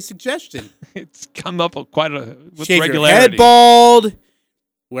the highest suggestion. It's come up with Shave regularity. your head bald,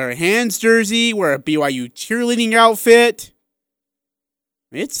 wear a Hands jersey, wear a BYU cheerleading outfit.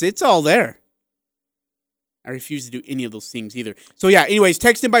 It's all there. I refuse to do any of those things either. So yeah, anyways,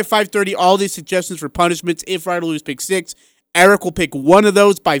 text in by 5:30 all these suggestions for punishments if I were to lose Pick 6. Eric will pick one of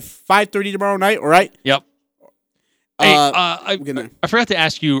those by 5:30 tomorrow night, all right? Yep. Hey, I forgot to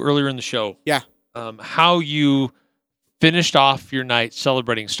ask you earlier in the show. Yeah. How you finished off your night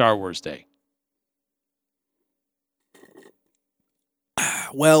celebrating Star Wars Day.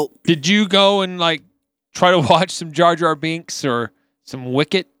 Well, did you go and try to watch some Jar Jar Binks or some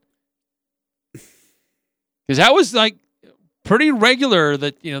Wicket? Because that was pretty regular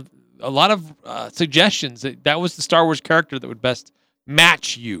that a lot of suggestions that was the Star Wars character that would best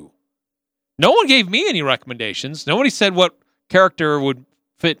match you. No one gave me any recommendations. Nobody said what character would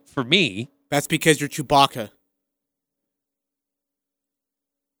fit for me. That's because you're Chewbacca.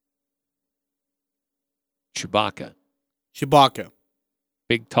 Chewbacca.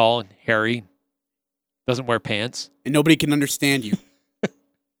 Big, tall, and hairy. Doesn't wear pants. And nobody can understand you.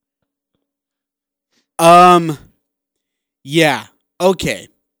 Yeah. Okay.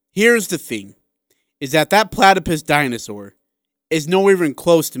 Here's the thing. Is that platypus dinosaur is nowhere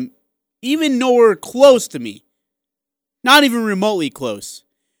close to me. Not even remotely close.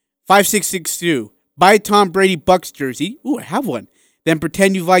 5662. Buy Tom Brady Bucks jersey. Ooh, I have one. Then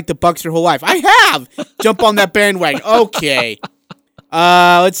pretend you've liked the Bucks your whole life. I have! Jump on that bandwagon. Okay.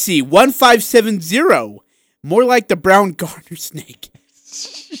 Let's see. 1570. More like the brown garter snake.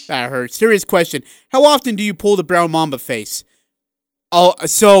 That hurts. Serious question. How often do you pull the brown mamba face?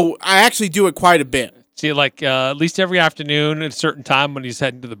 So I actually do it quite a bit. See, like at least every afternoon at a certain time when he's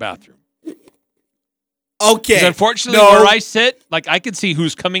heading to the bathroom. Okay. Unfortunately, where I sit, like I can see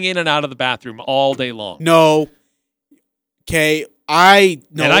who's coming in and out of the bathroom all day long. No. Okay. And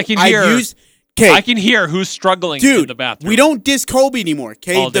I can hear. I can hear who's struggling in the bathroom. We don't diss Kobe anymore.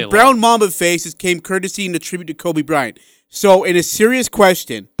 Okay. The brown mamba faces came courtesy and a tribute to Kobe Bryant. So, in a serious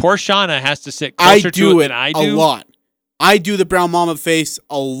question, poor Shauna has to sit closer to it than I do. A lot. I do the brown mamba face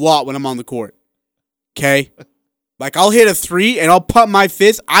a lot when I'm on the court. Okay. Like I'll hit a 3 and I'll pump my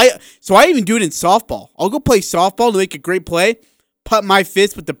fist. So I even do it in softball. I'll go play softball to make a great play. Pump my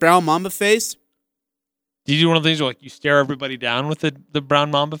fist with the brown mamba face. Do you do one of the things where like you stare everybody down with the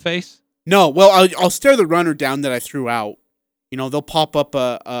brown mamba face? No. Well, I'll stare the runner down that I threw out. You know, they'll pop up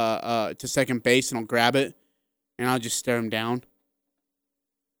to second base and I'll grab it and I'll just stare them down.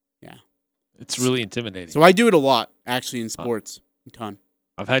 Yeah. It's really intimidating. So I do it a lot actually in sports. A ton.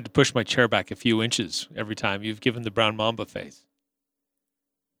 I've had to push my chair back a few inches every time you've given the brown mamba face.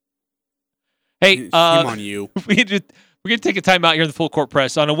 Hey, shame on you. We're going to take a time out here in the Full Court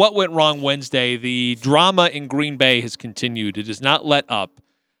Press. On a What Went Wrong Wednesday, the drama in Green Bay has continued. It has not let up.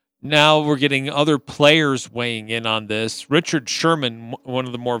 Now we're getting other players weighing in on this. Richard Sherman, one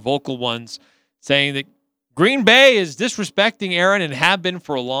of the more vocal ones, saying that Green Bay is disrespecting Aaron and have been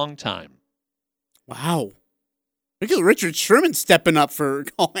for a long time. Wow. Look at Richard Sherman stepping up for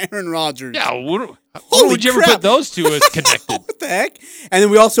Aaron Rodgers. Yeah, what would you ever put those two as connected? What the heck? And then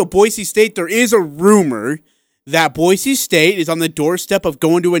we also, Boise State, there is a rumor that Boise State is on the doorstep of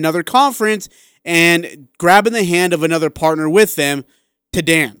going to another conference and grabbing the hand of another partner with them to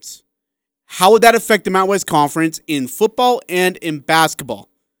dance. How would that affect the Mountain West Conference in football and in basketball?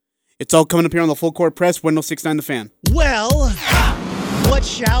 It's all coming up here on the Full Court Press, 1069 The Fan. Well, what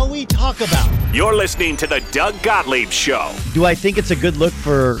shall we talk about? You're listening to the Doug Gottlieb Show. Do I think it's a good look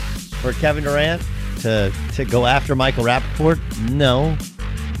for Kevin Durant to go after Michael Rappaport? No.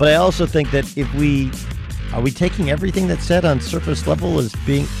 But I also think that are we taking everything that's said on surface level as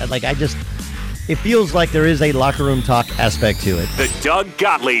being, like, it feels like there is a locker room talk aspect to it. The Doug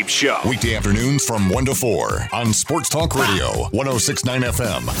Gottlieb Show. Weekday afternoons from 1 to 4 on Sports Talk Radio, 106.9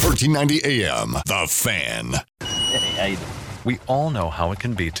 FM, 1390 AM. The Fan. Hey, how you doing? We all know how it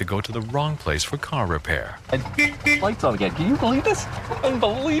can be to go to the wrong place for car repair. Lights on again. Can you believe this?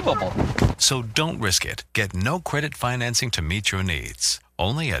 Unbelievable. So don't risk it. Get no credit financing to meet your needs.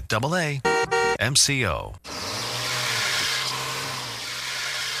 Only at AA MCO.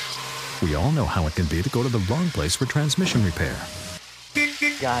 We all know how it can be to go to the wrong place for transmission repair.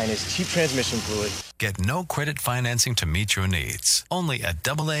 Guy and his cheap transmission fluid. Get no credit financing to meet your needs. Only at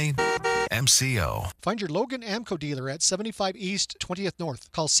AA MCO. Find your Logan Amco dealer at 75 East 20th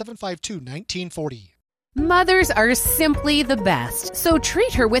North. Call 752-1940. Mothers are simply the best, so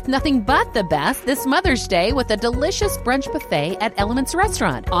treat her with nothing but the best this Mother's Day with a delicious brunch buffet at Elements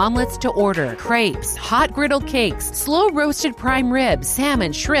Restaurant. Omelets to order, crepes, hot griddle cakes, slow-roasted prime rib,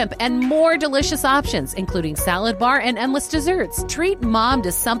 salmon, shrimp, and more delicious options, including salad bar and endless desserts. Treat Mom to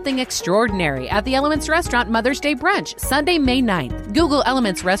something extraordinary at the Elements Restaurant Mother's Day Brunch, Sunday, May 9th. Google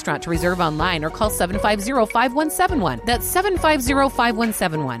Elements Restaurant to reserve online or call 750-5171. That's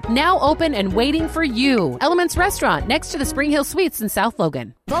 750-5171. Now open and waiting for you. Elements Restaurant, next to the Spring Hill Suites in South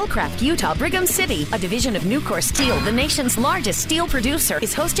Logan. Bullcraft, Utah, Brigham City, a division of Nucor Steel, the nation's largest steel producer,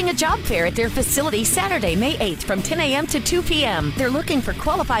 is hosting a job fair at their facility Saturday, May 8th from 10 a.m. to 2 p.m. They're looking for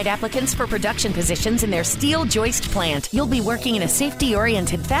qualified applicants for production positions in their steel joist plant. You'll be working in a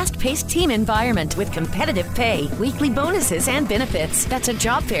safety-oriented, fast-paced team environment with competitive pay, weekly bonuses, and benefits. That's a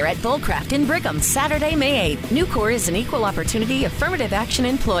job fair at Bullcraft in Brigham, Saturday, May 8th. Nucor is an equal opportunity affirmative action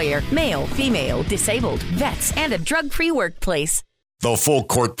employer, male, female, disabled, vets, and a drug-free workplace. The Full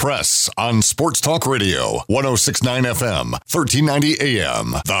Court Press on Sports Talk Radio, 106.9 FM, 1390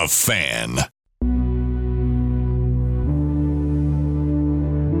 AM. The Fan.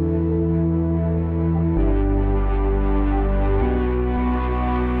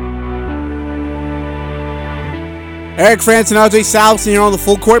 Eric Frandsen and Ajay Salvesen here on the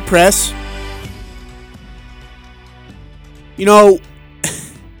Full Court Press. You know,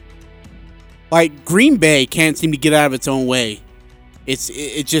 like Green Bay can't seem to get out of its own way.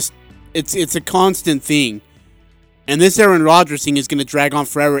 It's a constant thing. And this Aaron Rodgers thing is going to drag on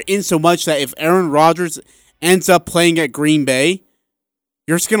forever, in so much that if Aaron Rodgers ends up playing at Green Bay,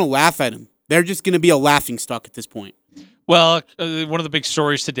 you're just going to laugh at him. They're just going to be a laughingstock at this point. Well, one of the big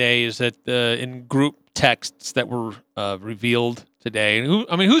stories today is that in group texts that were revealed today,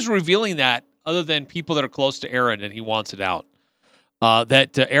 and who's revealing that other than people that are close to Aaron and he wants it out,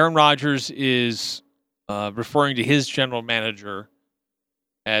 that Aaron Rodgers is referring to his general manager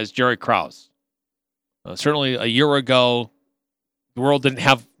as Jerry Krause. Certainly a year ago, the world didn't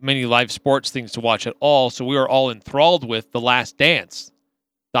have many live sports things to watch at all, so we were all enthralled with The Last Dance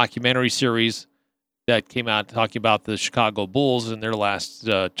documentary series that came out talking about the Chicago Bulls and their last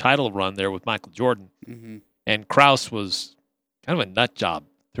title run there with Michael Jordan. Mm-hmm. And Krause was kind of a nut job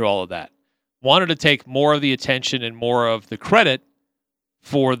through all of that. Wanted to take more of the attention and more of the credit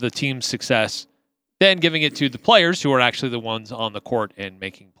for the team's success than giving it to the players who are actually the ones on the court and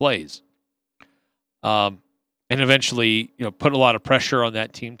making plays. And eventually, put a lot of pressure on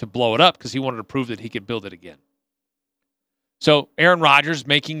that team to blow it up because he wanted to prove that he could build it again. So Aaron Rodgers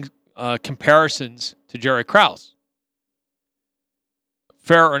making comparisons to Jerry Krause.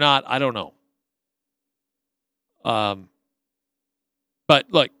 Fair or not, I don't know. But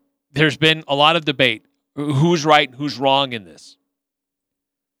look, there's been a lot of debate. Who's right and who's wrong in this?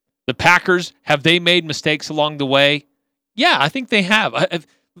 The Packers, have they made mistakes along the way? Yeah, I think they have.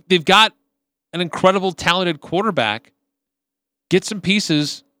 They've got an incredible, talented quarterback. Get some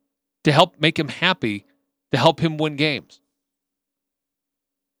pieces to help make him happy, to help him win games.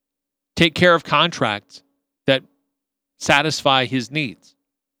 Take care of contracts that satisfy his needs.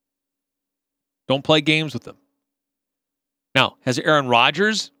 Don't play games with them. Now, has Aaron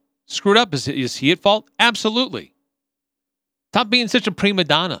Rodgers screwed up? Is he at fault? Absolutely. Stop being such a prima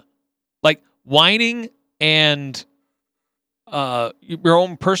donna. Like, whining and your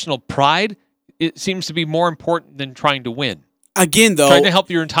own personal pride, it seems to be more important than trying to win. Again, though, trying to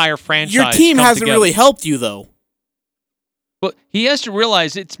help your entire franchise. Your team hasn't really helped you, though. But he has to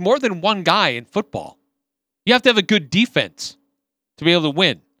realize it's more than one guy in football. You have to have a good defense to be able to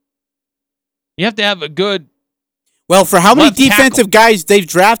win. You have to have a good. Well, for how many defensive guys they've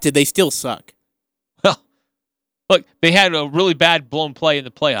drafted, they still suck. Well, look, they had a really bad blown play in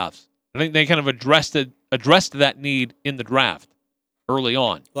the playoffs. I think they kind of addressed that need in the draft early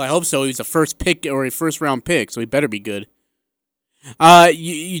on. Well, I hope so. He's a first pick or a first-round pick, so he better be good.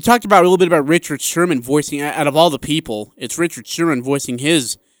 You talked about a little bit about Richard Sherman voicing, out of all the people, it's Richard Sherman voicing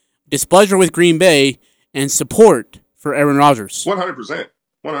his displeasure with Green Bay and support for Aaron Rodgers. 100%.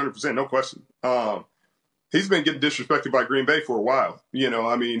 100%, no question. He's been getting disrespected by Green Bay for a while.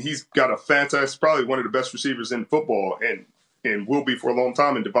 He's got a fantastic, probably one of the best receivers in football and will be for a long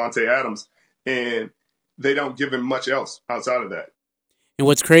time in Devontae Adams. And they don't give him much else outside of that. And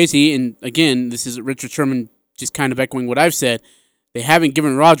what's crazy, and again, this is Richard Sherman just kind of echoing what I've said, they haven't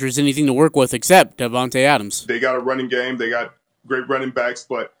given Rodgers anything to work with except Devontae Adams. They got a running game. They got great running backs.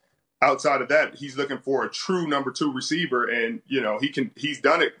 But outside of that, he's looking for a true number 2 receiver. And, he's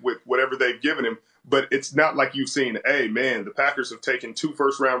done it with whatever they've given him. But it's not like you've seen, hey, man, the Packers have taken 2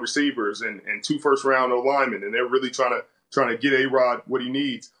 first-round receivers and 2 first-round O-linemen, and they're really trying to get A-Rod what he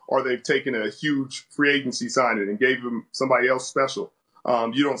needs. Or they've taken a huge free agency signing and gave him somebody else special.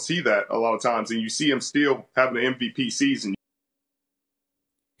 You don't see that a lot of times, and you see him still having an MVP season.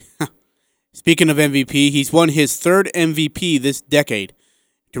 Speaking of MVP, he's won his 3rd MVP this decade.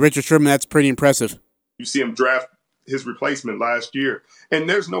 To Richard Sherman, that's pretty impressive. You see him draft his replacement last year, and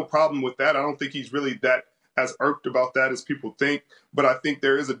there's no problem with that. I don't think he's really that as irked about that as people think, but I think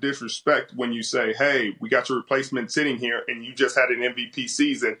there is a disrespect when you say, hey, we got your replacement sitting here, and you just had an MVP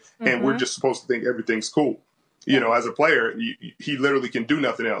season, and we're just supposed to think everything's cool. As a player, he literally can do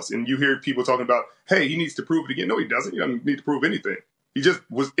nothing else. And you hear people talking about, hey, he needs to prove it again. No, he doesn't. He doesn't need to prove anything. He just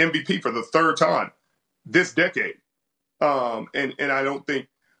was MVP for the 3rd time this decade. And I don't think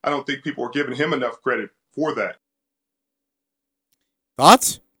people are giving him enough credit for that.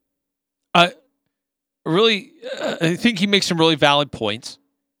 Thoughts? I think he makes some really valid points.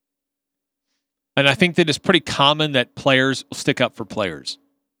 And I think that it's pretty common that players will stick up for players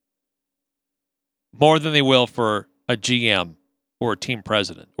more than they will for a GM or a team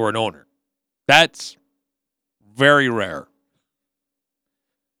president or an owner. That's very rare.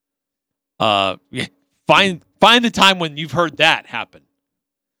 Find the time when you've heard that happen.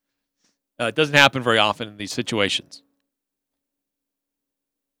 It doesn't happen very often in these situations.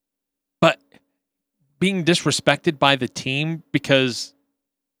 But being disrespected by the team because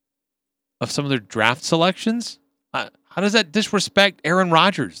of some of their draft selections, how does that disrespect Aaron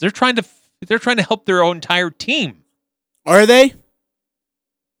Rodgers? They're trying to help their own entire team. Are they?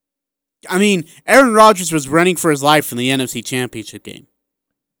 I mean, Aaron Rodgers was running for his life in the NFC Championship game.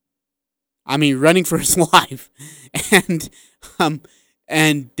 I mean, running for his life.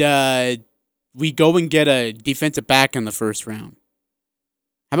 And we go and get a defensive back in the first round.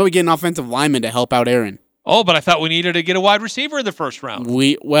 How about we get an offensive lineman to help out Aaron? Oh, but I thought we needed to get a wide receiver in the first round.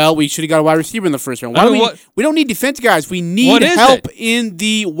 We should have got a wide receiver in the first round. We don't need defense guys. We need help in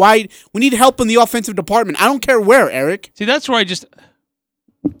the wide. We need help in the offensive department. I don't care where, Eric. See, that's where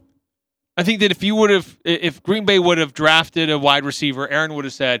I think that if Green Bay would have drafted a wide receiver, Aaron would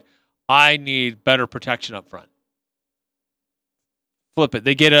have said, I need better protection up front. Flip it.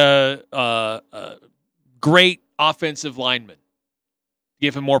 They get a great offensive lineman.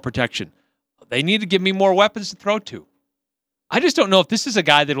 Give him more protection. They need to give me more weapons to throw to. I just don't know if this is a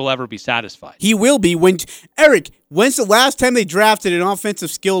guy that will ever be satisfied. He will be. Eric, when's the last time they drafted an offensive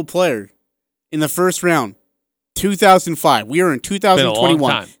skilled player in the first round? 2005. We are in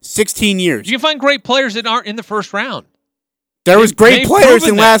 2021. 16 years. You can find great players that aren't in the first round. There was great players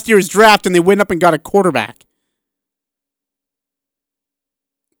in last year's draft, and they went up and got a quarterback.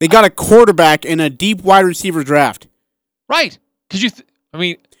 They got a quarterback in a deep wide receiver draft. Right. Because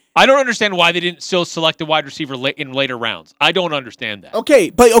I don't understand why they didn't still select a wide receiver in later rounds. I don't understand that. Okay.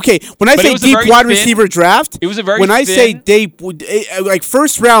 When I say deep wide receiver draft, it was a very when I say deep, like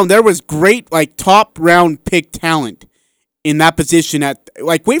first round, there was great like top round pick talent in that position.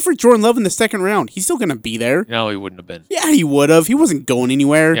 Wait for Jordan Love in the second round. He's still gonna be there. No, he wouldn't have been. Yeah, he would have. He wasn't going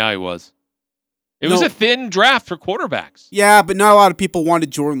anywhere. Yeah, he was. It was a thin draft for quarterbacks. Yeah, but not a lot of people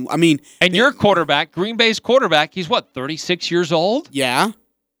wanted Jordan. And your quarterback, Green Bay's quarterback, he's 36 years old? Yeah.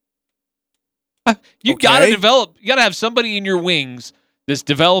 You got to develop. You got to have somebody in your wings that's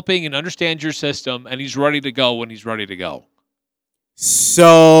developing and understands your system, and he's ready to go when he's ready to go.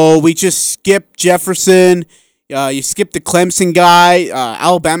 So we just skip Jefferson. You skip the Clemson guy.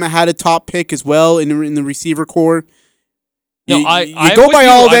 Alabama had a top pick as well in the receiver core. I go by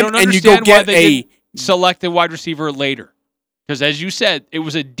all of them, and you go get select a wide receiver later, because as you said, it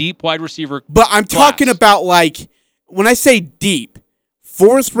was a deep wide receiver. But I'm talking about when I say deep.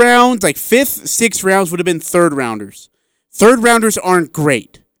 Fourth rounds, like fifth, sixth rounds would have been third rounders. Third rounders aren't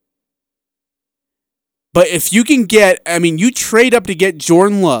great. But if you can you trade up to get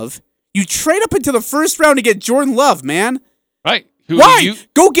Jordan Love. You trade up into the first round to get Jordan Love, man. Right. Why?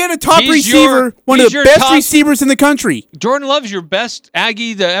 Go get a top receiver, one of the best receivers in the country. Jordan Love's your best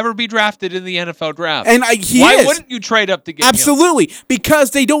Aggie to ever be drafted in the NFL draft. And Why wouldn't you trade up to get him? Absolutely.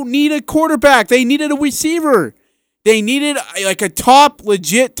 Because they don't need a quarterback. They needed a receiver. They needed a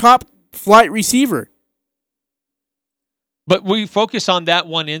legit top flight receiver. But we focus on that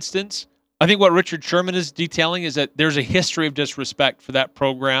one instance. I think what Richard Sherman is detailing is that there's a history of disrespect for that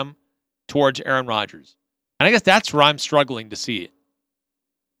program towards Aaron Rodgers. And I guess that's where I'm struggling to see it.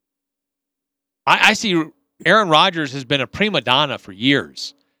 I see Aaron Rodgers has been a prima donna for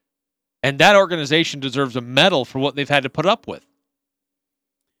years. And that organization deserves a medal for what they've had to put up with.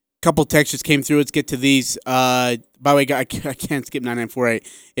 Couple texts just came through. Let's get to these. By the way, I can't skip 9948.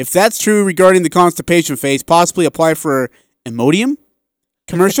 If that's true regarding the constipation phase, possibly apply for Imodium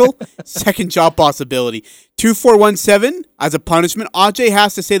commercial. Second job possibility. 2417, as a punishment, Ajay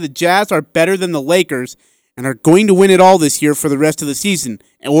has to say the Jazz are better than the Lakers and are going to win it all this year for the rest of the season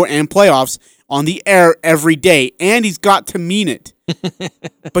and playoffs on the air every day. And he's got to mean it.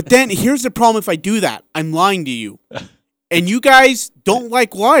 But then here's the problem if I do that. I'm lying to you. And you guys don't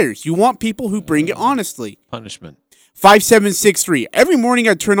like liars. You want people who bring it honestly. Punishment. 5763. Every morning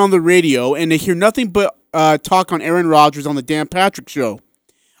I turn on the radio and I hear nothing but talk on Aaron Rodgers on the Dan Patrick Show.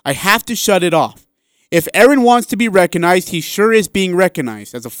 I have to shut it off. If Aaron wants to be recognized, he sure is being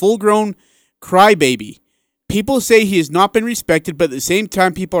recognized as a full-grown crybaby. People say he has not been respected, but at the same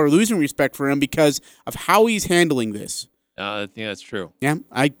time, people are losing respect for him because of how he's handling this. I think that's true. Yeah,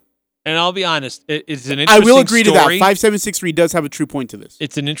 And I'll be honest, it's an interesting I will agree story. to that. 5763 does have a true point to this.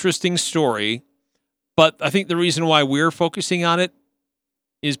 It's an interesting story, but I think the reason why we're focusing on it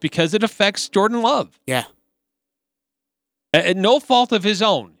is because it affects Jordan Love. Yeah. At no fault of his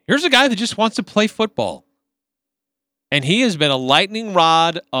own. Here's a guy that just wants to play football. And he has been a lightning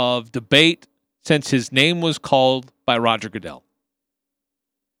rod of debate since his name was called by Roger Goodell.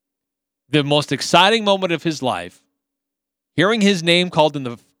 the most exciting moment of his life, hearing his name called in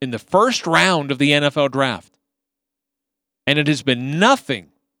the first round of the NFL draft. And it has been nothing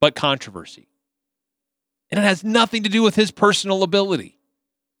but controversy. And it has nothing to do with his personal ability,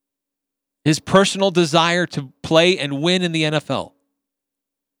 his personal desire to play and win in the NFL.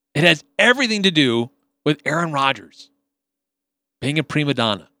 It has everything to do with Aaron Rodgers being a prima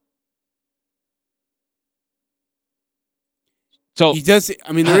donna. So he does.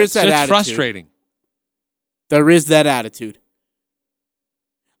 I mean, there is that attitude. It's frustrating. There is that attitude.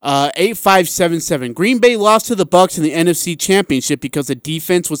 8577. Green Bay lost to the Bucs in the NFC Championship because the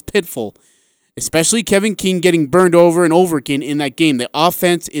defense was pitiful, especially Kevin King getting burned over and over again in that game. The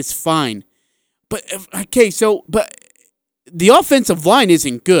offense is fine, but the offensive line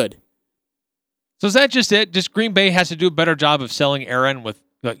isn't good. So is that just it? Just Green Bay has to do a better job of selling Aaron with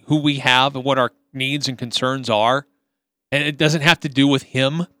who we have and what our needs and concerns are, and it doesn't have to do with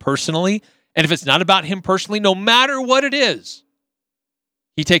him personally. And if it's not about him personally, no matter what it is,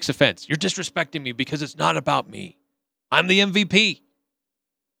 he takes offense. You're disrespecting me because it's not about me. I'm the MVP.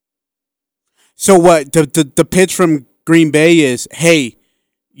 So what? The pitch from Green Bay is, hey,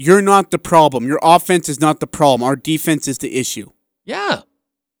 you're not the problem. Your offense is not the problem. Our defense is the issue. Yeah.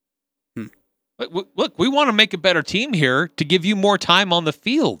 Look, we want to make a better team here to give you more time on the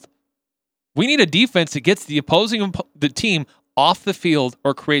field. We need a defense that gets the team off the field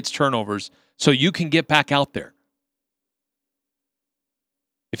or creates turnovers so you can get back out there.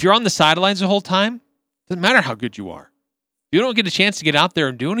 If you're on the sidelines the whole time, it doesn't matter how good you are. If you don't get a chance to get out there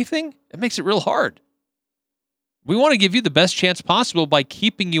and do anything, it makes it real hard. We want to give you the best chance possible by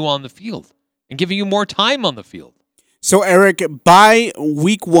keeping you on the field and giving you more time on the field. So, Eric, by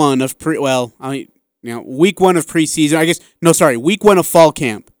week one of week one of preseason, week one of fall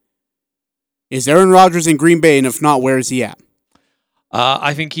camp, is Aaron Rodgers in Green Bay, and if not, where is he at?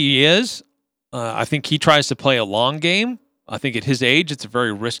 I think he is. I think he tries to play a long game. I think at his age, it's a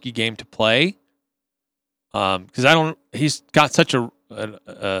very risky game to play. Because he's got such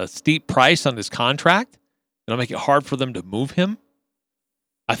a steep price on his contract, it'll make it hard for them to move him.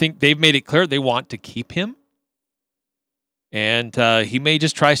 I think they've made it clear they want to keep him. And he may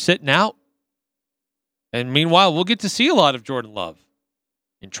just try sitting out. And meanwhile, we'll get to see a lot of Jordan Love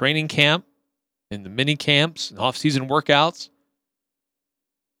in training camp, in the mini camps, and off-season workouts.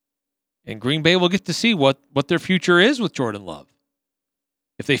 And Green Bay will get to see what their future is with Jordan Love.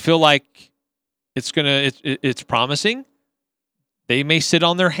 If they feel like it's promising, they may sit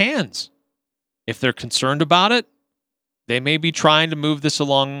on their hands. If they're concerned about it, they may be trying to move this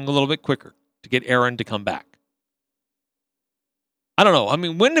along a little bit quicker to get Aaron to come back. I don't know. I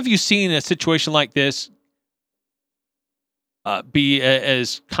mean, when have you seen a situation like this be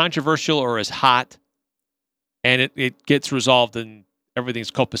as controversial or as hot, and it gets resolved and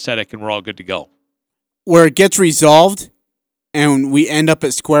everything's copacetic and we're all good to go? Where it gets resolved and we end up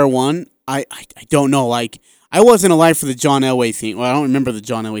at square one, I don't know. Like, I wasn't alive for the John Elway thing. Well, I don't remember the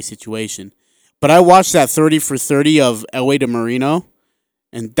John Elway situation. But I watched that 30 for 30 of Elway to Marino,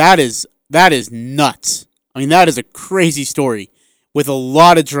 and that is nuts. I mean, that is a crazy story with a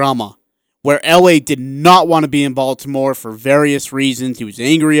lot of drama, where Elway did not want to be in Baltimore for various reasons. He was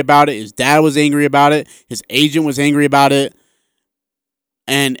angry about it. His dad was angry about it. His agent was angry about it.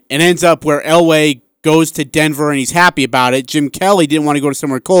 And it ends up where Elway goes to Denver and he's happy about it. Jim Kelly didn't want to go to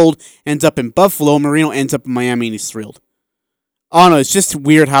somewhere cold, ends up in Buffalo. Marino ends up in Miami and he's thrilled. Oh, no, it's just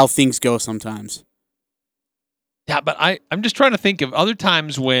weird how things go sometimes. Yeah, but I'm just trying to think of other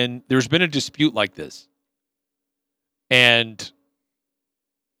times when there's been a dispute like this. And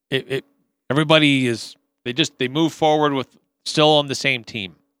everybody they move forward with still on the same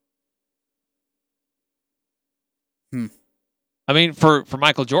team. I mean, for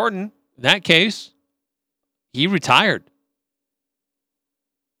Michael Jordan, in that case, he retired.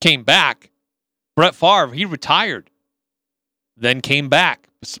 Came back. Brett Favre, he retired. Then came back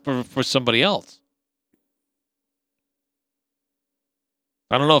for somebody else.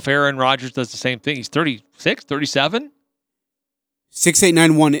 I don't know if Aaron Rodgers does the same thing. He's 36, 37?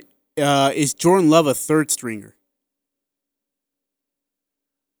 6891, is Jordan Love a third stringer?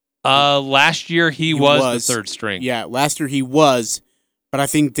 Last year he was the third string. Yeah, last year he was. But I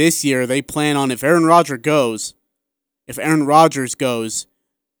think this year they plan on if Aaron Rodgers goes,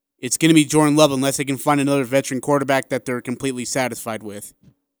 it's going to be Jordan Love unless they can find another veteran quarterback that they're completely satisfied with.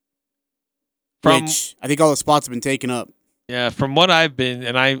 Which I think all the spots have been taken up. Yeah, from what I've been,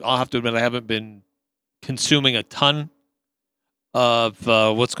 and I'll have to admit I haven't been consuming a ton of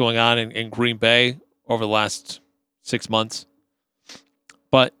what's going on in Green Bay over the last 6 months.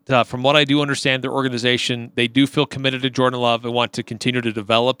 But from what I do understand, their organization, they do feel committed to Jordan Love and want to continue to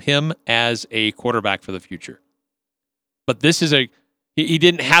develop him as a quarterback for the future. But this is he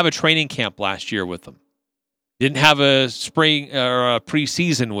didn't have a training camp last year with them. Didn't have a spring or a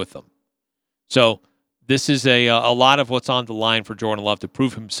preseason with them. So this is a lot of what's on the line for Jordan Love to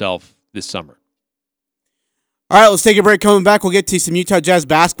prove himself this summer. All right, let's take a break. Coming back, we'll get to some Utah Jazz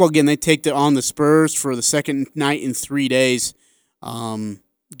basketball. Again, they take on the Spurs for the second night in 3 days.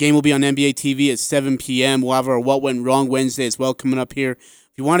 Game will be on NBA TV at 7 p.m. We'll have our What Went Wrong Wednesday as well coming up here.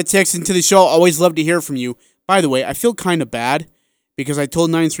 If you want to text into the show, always love to hear from you. By the way, I feel kind of bad because I told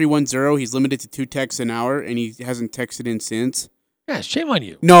 9310 he's limited to 2 texts an hour, and he hasn't texted in since. Yeah, shame on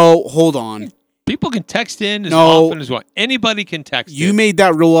you. No, hold on. People can text in as often as well. Anybody can text in. You made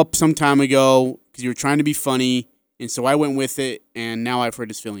that rule up some time ago because you were trying to be funny, and so I went with it, and now I've hurt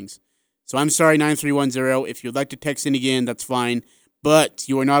his feelings. So I'm sorry, 9310. If you'd like to text in again, that's fine. But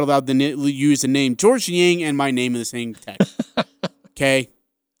you are not allowed to use the name George Yang and my name in the same text. Okay?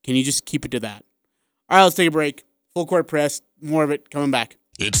 Can you just keep it to that? All right, let's take a break. Full Court Press. More of it coming back.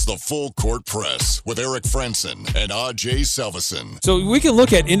 It's the Full Court Press with Eric Frandsen and Ajay Salvesen. So we can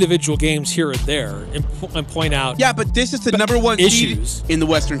look at individual games here and there and point out. Yeah, but this is the number one issues seed in the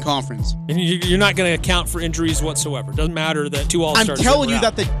Western Conference. And you're not going to account for injuries whatsoever. Doesn't matter that 2 All-Stars. I'm telling you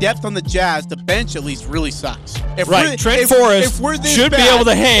that the depth on the Jazz, the bench at least, really sucks. Trent Forrest should be able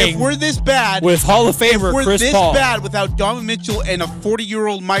to hang. If we're this bad with Hall of Famer Chris Paul. If we're this bad without Donovan Mitchell and a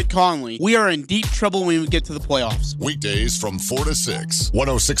 40-year-old Mike Conley, we are in deep trouble when we get to the playoffs. Weekdays from 4 to 6,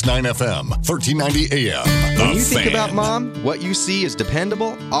 106.9 FM, 1390 AM. When you think about Mom, what you see is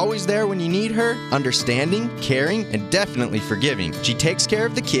dependable, always there when you need her, understanding, caring, and definitely forgiving. She takes care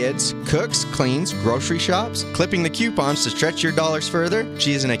of the kids, cooks, cleans, grocery shops, clipping the coupons to stretch your dollars further.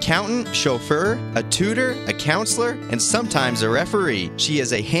 She is an accountant, chauffeur, a tutor, a counselor, and sometimes a referee. She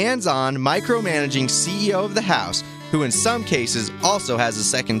is a hands-on, micromanaging CEO of the house, who in some cases also has a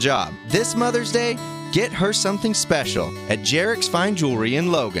second job. This Mother's Day, get her something special at Jarek's Fine Jewelry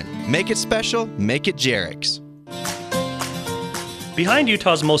in Logan. Make it special, make it Jarek's. Behind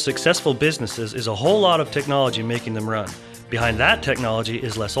Utah's most successful businesses is a whole lot of technology making them run. Behind that technology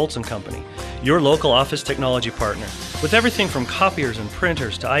is Les Olson Company, your local office technology partner. With everything from copiers and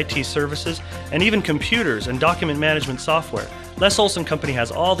printers to IT services and even computers and document management software, Les Olson Company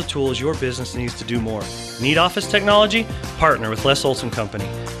has all the tools your business needs to do more. Need office technology? Partner with Les Olson Company.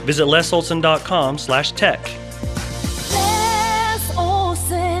 Visit lesolson.com/tech. Les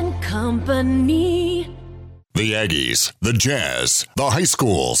Olson Company. The Aggies, the Jazz, the high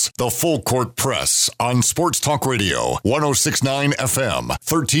schools, the Full Court Press on Sports Talk Radio, 106.9 FM,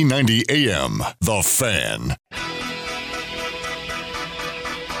 1390 AM. The Fan.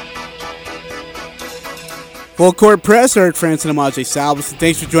 Full Court Press, Eric Frandsen and Ajay Salvesen.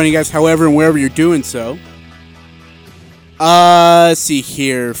 Thanks for joining us, however and wherever you're doing so. Let's see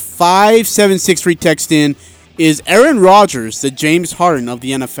here. 5763 text in. Is Aaron Rodgers the James Harden of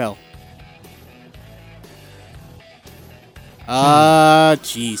the NFL?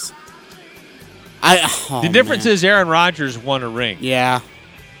 Jeez. The difference is Aaron Rodgers won a ring. Yeah.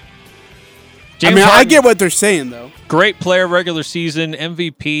 James I Harden, get what they're saying, though. Great player, regular season,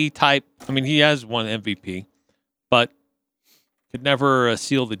 MVP type. I mean, he has won MVP, but could never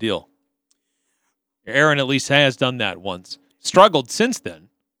seal the deal. Aaron at least has done that once. Struggled since then.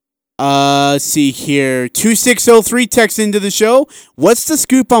 See here. 2603 text into the show. What's the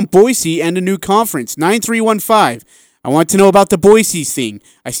scoop on Boise and a new conference? 9315. I want to know about the Boise thing.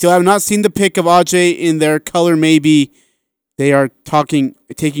 I still have not seen the pic of Ajay in their color. Maybe they are taking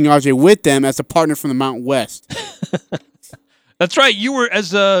Ajay with them as a partner from the Mountain West. That's right. You were,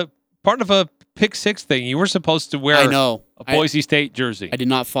 as a part of a Pick 6 thing, you were supposed to wear a Boise State jersey. I did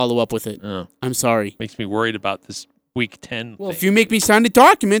not follow up with it. Oh. I'm sorry. Makes me worried about this Week 10 Well, thing. if you make me sign a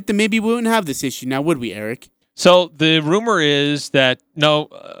document, then maybe we wouldn't have this issue now, would we, Eric? So the rumor is that,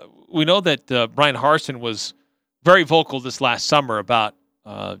 we know that Brian Harsin was very vocal this last summer about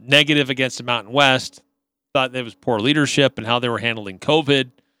negative against the Mountain West, thought there was poor leadership and how they were handling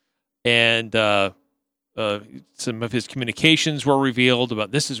COVID, and some of his communications were revealed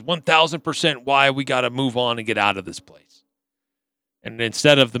about this is 1,000% why we got to move on and get out of this place. And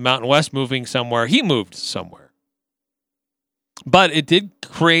instead of the Mountain West moving somewhere, he moved somewhere. But it did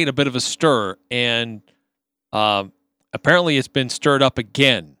create a bit of a stir, and apparently it's been stirred up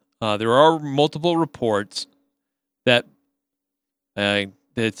again. There are multiple reports that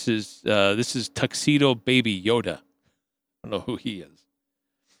this is Tuxedo Baby Yoda. I don't know who he is.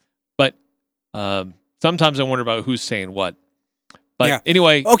 But sometimes I wonder about who's saying what. But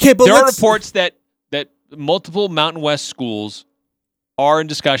anyway, okay, but there are reports that multiple Mountain West schools are in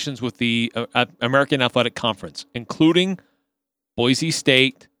discussions with the American Athletic Conference, including Boise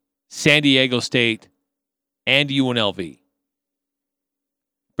State, San Diego State, and UNLV.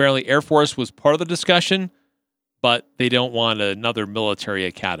 Apparently, Air Force was part of the discussion, but they don't want another military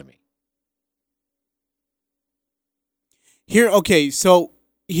academy. Let's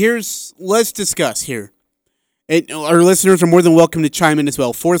discuss here. Our listeners are more than welcome to chime in as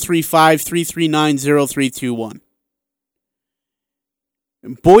well. 435-339-0321.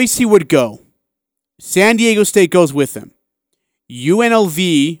 Boise would go. San Diego State goes with them.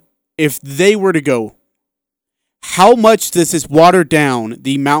 UNLV, if they were to go, how much does this water down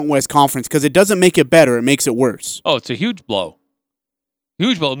the Mountain West Conference? Because it doesn't make it better, it makes it worse. Oh, it's a huge blow.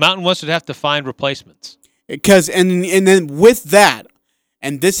 Huge blow. Mountain West would have to find replacements. Because and then with that,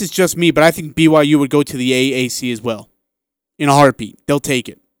 and this is just me, but I think BYU would go to the AAC as well. In a heartbeat. They'll take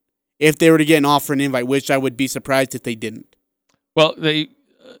it. If they were to get an offer and invite, which I would be surprised if they didn't. Well, they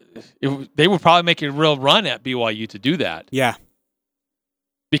would probably make a real run at BYU to do that. Yeah.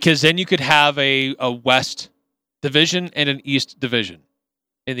 Because then you could have a West division and an East division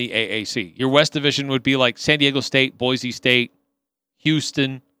in the AAC. Your West division would be like San Diego State, Boise State,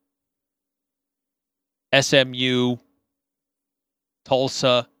 Houston, SMU,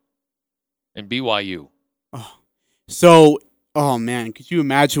 Tulsa, and BYU. Oh man, could you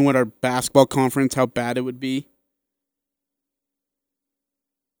imagine what our basketball conference, how bad it would be?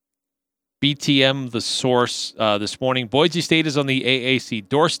 BTM, the source this morning. Boise State is on the AAC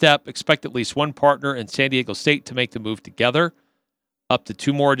doorstep. Expect at least one partner in San Diego State to make the move together. Up to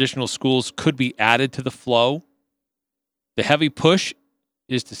 2 more additional schools could be added to the flow. The heavy push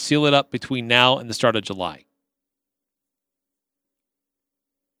is to seal it up between now and the start of July.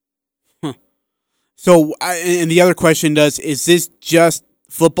 So, and the other question is this just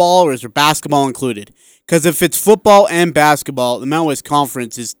football or is there basketball included? Because if it's football and basketball, the Mountain West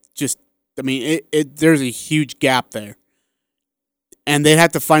Conference is just, there's a huge gap there. And they'd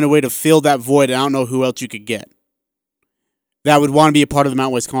have to find a way to fill that void, and I don't know who else you could get that would want to be a part of the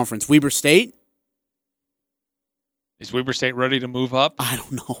Mountain West Conference. Weber State? Is Weber State ready to move up? I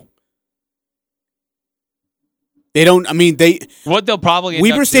don't know. They don't. What they'll probably end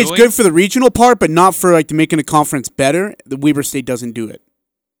Weber up State's doing, good for the regional part, but not for making a conference better. The Weber State doesn't do it.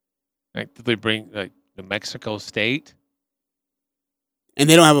 Right, did they bring New Mexico State? And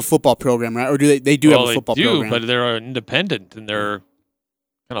they don't have a football program, right? Or do they? They do have a football program, but they're independent and they're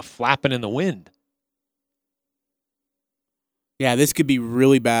kind of flapping in the wind. Yeah, this could be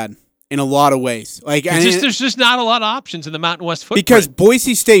really bad in a lot of ways. There's just not a lot of options in the Mountain West footprint. Because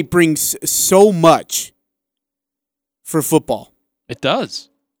Boise State brings so much for football. It does.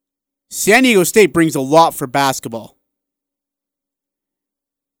 San Diego State brings a lot for basketball.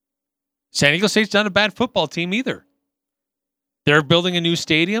 San Diego State's not a bad football team either. They're building a new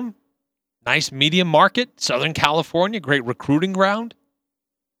stadium. Nice medium market. Southern California, great recruiting ground.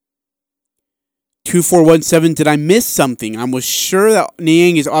 2417, did I miss something? I was sure that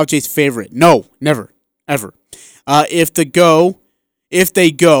Niang is Ajay's favorite. No, never, ever. If they go,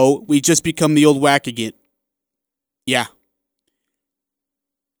 we just become the old whack again. Yeah.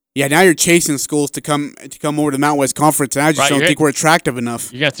 Yeah, now you're chasing schools to come over to the Mountain West Conference, and I just don't think we're attractive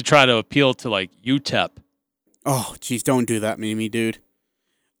enough. You have to try to appeal to, UTEP. Oh, geez, don't do that, Mimi, dude.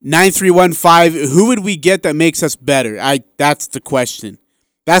 9315, who would we get that makes us better? That's the question.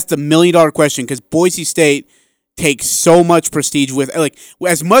 That's the $1 million question, because Boise State takes so much prestige with,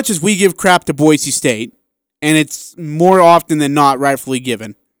 as much as we give crap to Boise State, and it's more often than not rightfully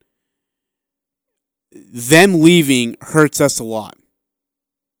given, them leaving hurts us a lot.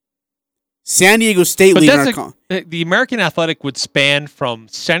 San Diego State leaving the American Athletic would span from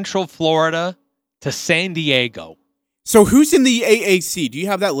Central Florida to San Diego. So who's in the AAC? Do you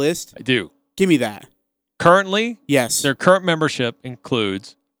have that list? I do. Give me that. Currently, yes. Their current membership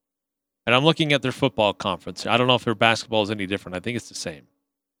includes, and I'm looking at their football conference. I don't know if their basketball is any different. I think it's the same.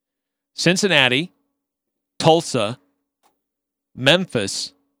 Cincinnati, Tulsa,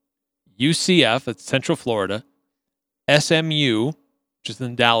 Memphis, UCF, that's Central Florida, SMU, which is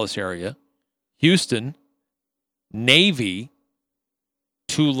in the Dallas area, Houston, Navy,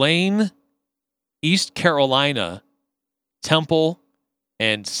 Tulane, East Carolina, Temple,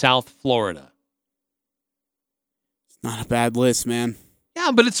 and South Florida. Not a bad list, man. Yeah,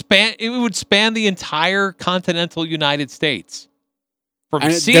 but it would span the entire continental United States.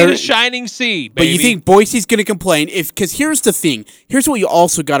 From sea to shining sea, baby. But you think Boise's going to complain? Because here's the thing. Here's what you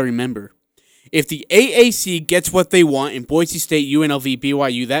also got to remember. If the AAC gets what they want in Boise State, UNLV,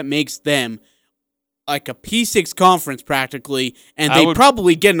 BYU, that makes them like a P6 conference practically, and they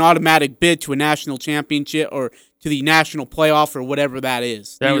probably get an automatic bid to a national championship or to the national playoff or whatever that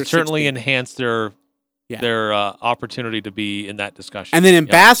is. That would certainly enhance their opportunity to be in that discussion. And then in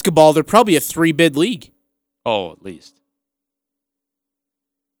basketball, they're probably a 3-bid league. Oh, at least.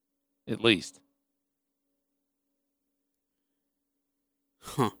 At least.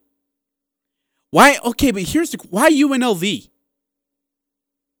 Huh. Why? Okay, but here's why UNLV?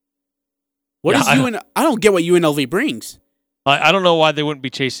 What is UNLV? I don't get what UNLV brings. I don't know why they wouldn't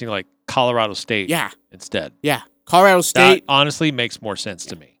be chasing like Colorado State instead. Yeah. Colorado State. That honestly makes more sense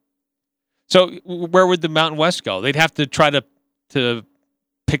to me. So where would the Mountain West go? They'd have to try to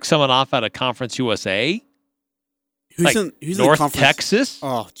pick someone off out of Conference USA? Who's North in Texas?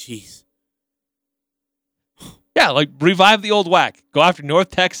 Oh, jeez. Yeah, like revive the old whack. Go after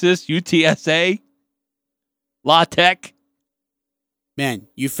North Texas, UTSA, La Tech. Man,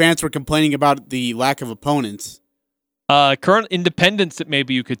 you fans were complaining about the lack of opponents. Current independents that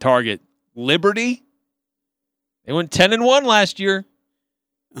maybe you could target. Liberty. They went 10-1 last year.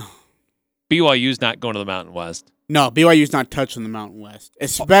 BYU's not going to the Mountain West. No, BYU's not touching the Mountain West,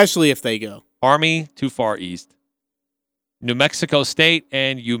 especially if they go. Army, too far east. New Mexico State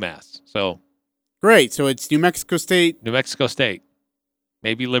and UMass. So great. So it's New Mexico State. New Mexico State.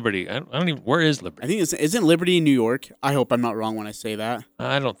 Maybe Liberty. I don't even. Where is Liberty? I think isn't Liberty in New York? I hope I'm not wrong when I say that.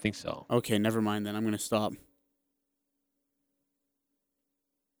 I don't think so. Okay, never mind then. I'm going to stop.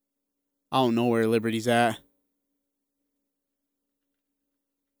 I don't know where Liberty's at.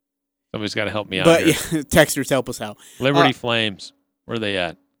 Somebody's got to help me out. But here. Yeah, texters help us out. Liberty Flames. Where are they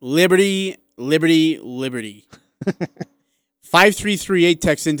at? Liberty. 5338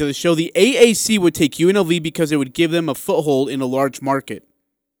 texts into the show. The AAC would take UNLV because it would give them a foothold in a large market.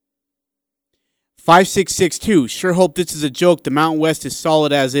 5662. Sure hope this is a joke. The Mountain West is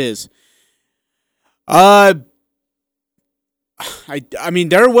solid as is. I mean,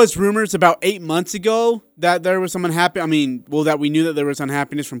 there was rumors about 8 months ago that there was some unhappiness. I mean, that we knew that there was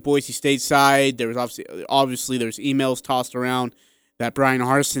unhappiness from Boise State side. There was obviously there's emails tossed around that Brian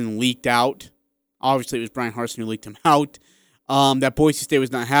Harsin leaked out. Obviously, it was Brian Harsin who leaked him out. That Boise State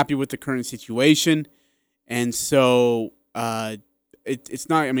was not happy with the current situation, and so it's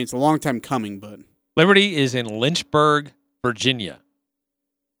not. I mean, it's a long time coming, but Liberty is in Lynchburg, Virginia.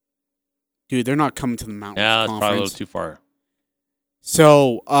 Dude, they're not coming to the Mountain Yeah, Conference. It's probably a little too far.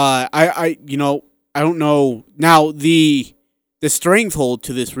 So, I don't know. Now, the stranglehold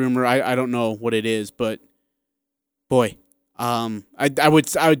to this rumor, I don't know what it is, but boy, I would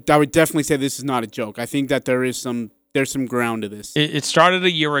definitely say this is not a joke. I think that there's some ground to this. It started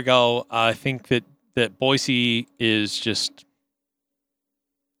a year ago. I think that Boise is just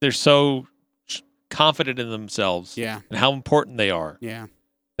they're so confident in themselves, and how important they are,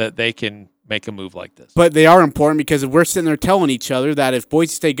 that they can make a move like this. But they are important because we're sitting there telling each other that if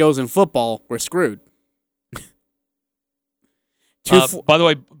Boise State goes in football, we're screwed. By the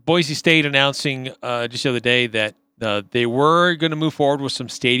way, Boise State announcing just the other day that they were going to move forward with some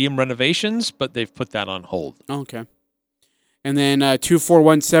stadium renovations, but they've put that on hold. Okay. And then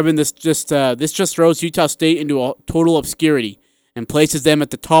 2417, this just throws Utah State into a total obscurity and places them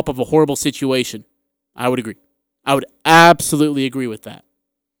at the top of a horrible situation. I would agree. I would absolutely agree with that.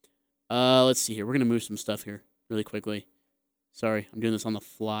 Let's see here. We're going to move some stuff here really quickly. Sorry, I'm doing this on the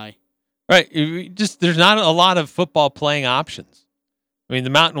fly. Right. There's not a lot of football playing options. I mean, the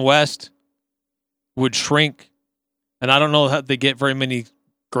Mountain West would shrink, and I don't know how they get very many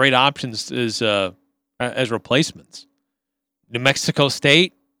great options as replacements. New Mexico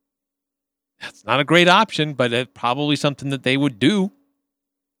State, that's not a great option, but it's probably something that they would do.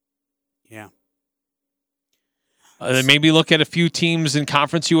 Yeah. Then maybe look at a few teams in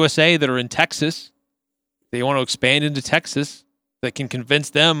Conference USA that are in Texas. They want to expand into Texas that can convince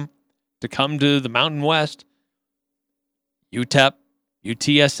them to come to the Mountain West. UTEP,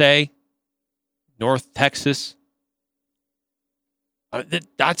 UTSA, North Texas.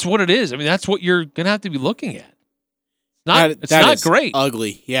 That's what it is. I mean, that's what you're going to have to be looking at. It's not great.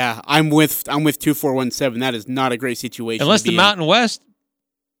 Ugly. Yeah, I'm with 2417. That is not a great situation. Unless the Mountain West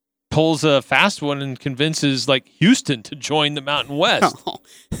pulls a fast one and convinces like Houston to join the Mountain West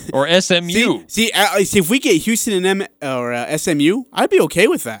or SMU. See, if we get Houston and SMU, I'd be okay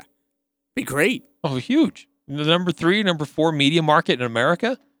with that. Be great. Oh, huge. The number 3, number 4 media market in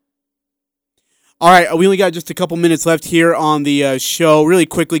America. All right, we only got just a couple minutes left here on the show. Really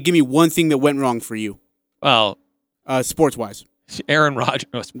quickly, give me one thing that went wrong for you. Well, sports-wise. Aaron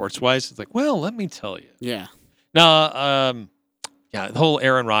Rodgers, sports-wise, it's like, well, let me tell you. Yeah. No, the whole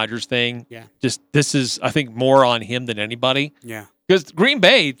Aaron Rodgers thing. Yeah. This is, I think, more on him than anybody. Yeah. Because Green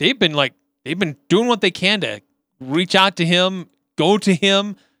Bay, they've been doing what they can to reach out to him, go to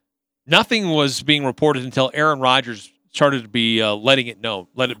him. nothing was being reported until Aaron Rodgers started to be let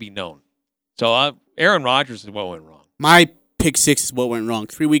it be known. So Aaron Rodgers is what went wrong. My pick 6 is what went wrong.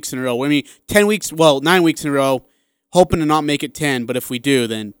 3 weeks in a row. I mean, 9 weeks in a row, hoping to not make it 10, but if we do,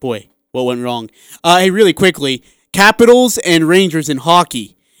 then, boy, what went wrong? Hey, really quickly, Capitals and Rangers in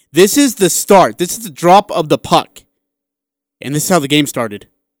hockey. This is the start. This is the drop of the puck. And this is how the game started.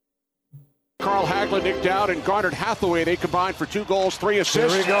 Carl Hagelin nicked out and Garnered Hathaway. They combined for 2 goals, 3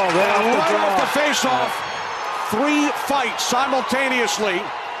 assists. Here we go. Right off the face-off. 3 fights simultaneously.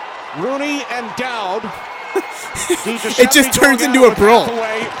 Rooney and Dowd. It just turns into a brawl.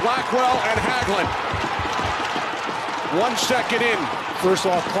 Hathaway, Blackwell, and Hagelin. 1 second in. First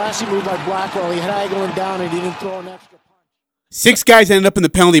off, classy move by Blackwell. He had Hagelin down and he didn't throw an extra punch. 6 guys ended up in the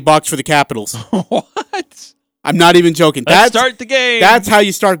penalty box for the Capitals. What? I'm not even joking. Let's start the game. That's how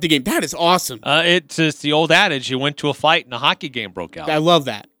you start the game. That is awesome. It's the old adage, you went to a fight and a hockey game broke out. I love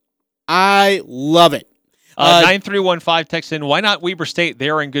that. I love it. 9315 text in, why not Weber State?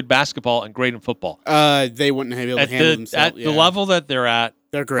 They're in good basketball and great in football. They wouldn't have been able to handle themselves. At the level that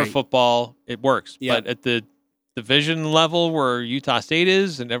they're great. For football, it works. Yeah. But at the division level where Utah State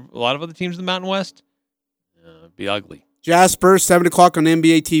is and a lot of other teams in the Mountain West, it'd be ugly. Jazz-Spurs, 7 o'clock on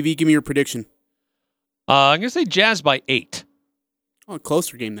NBA TV. Give me your prediction. I'm going to say Jazz by 8. Oh, a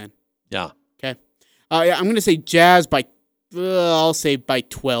closer game then. Yeah. Okay. I'm going to say Jazz by, I'll say by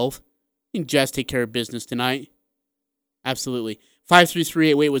 12. I think Jazz take care of business tonight. Absolutely.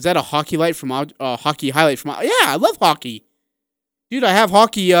 53388. Wait, was that a hockey highlight from? Yeah, I love hockey. Dude, I have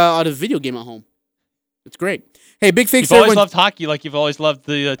hockey on a video game at home. It's great. Hey, big thanks to everyone. You've always everyone. loved hockey like you've always loved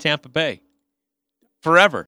the Tampa Bay. Forever.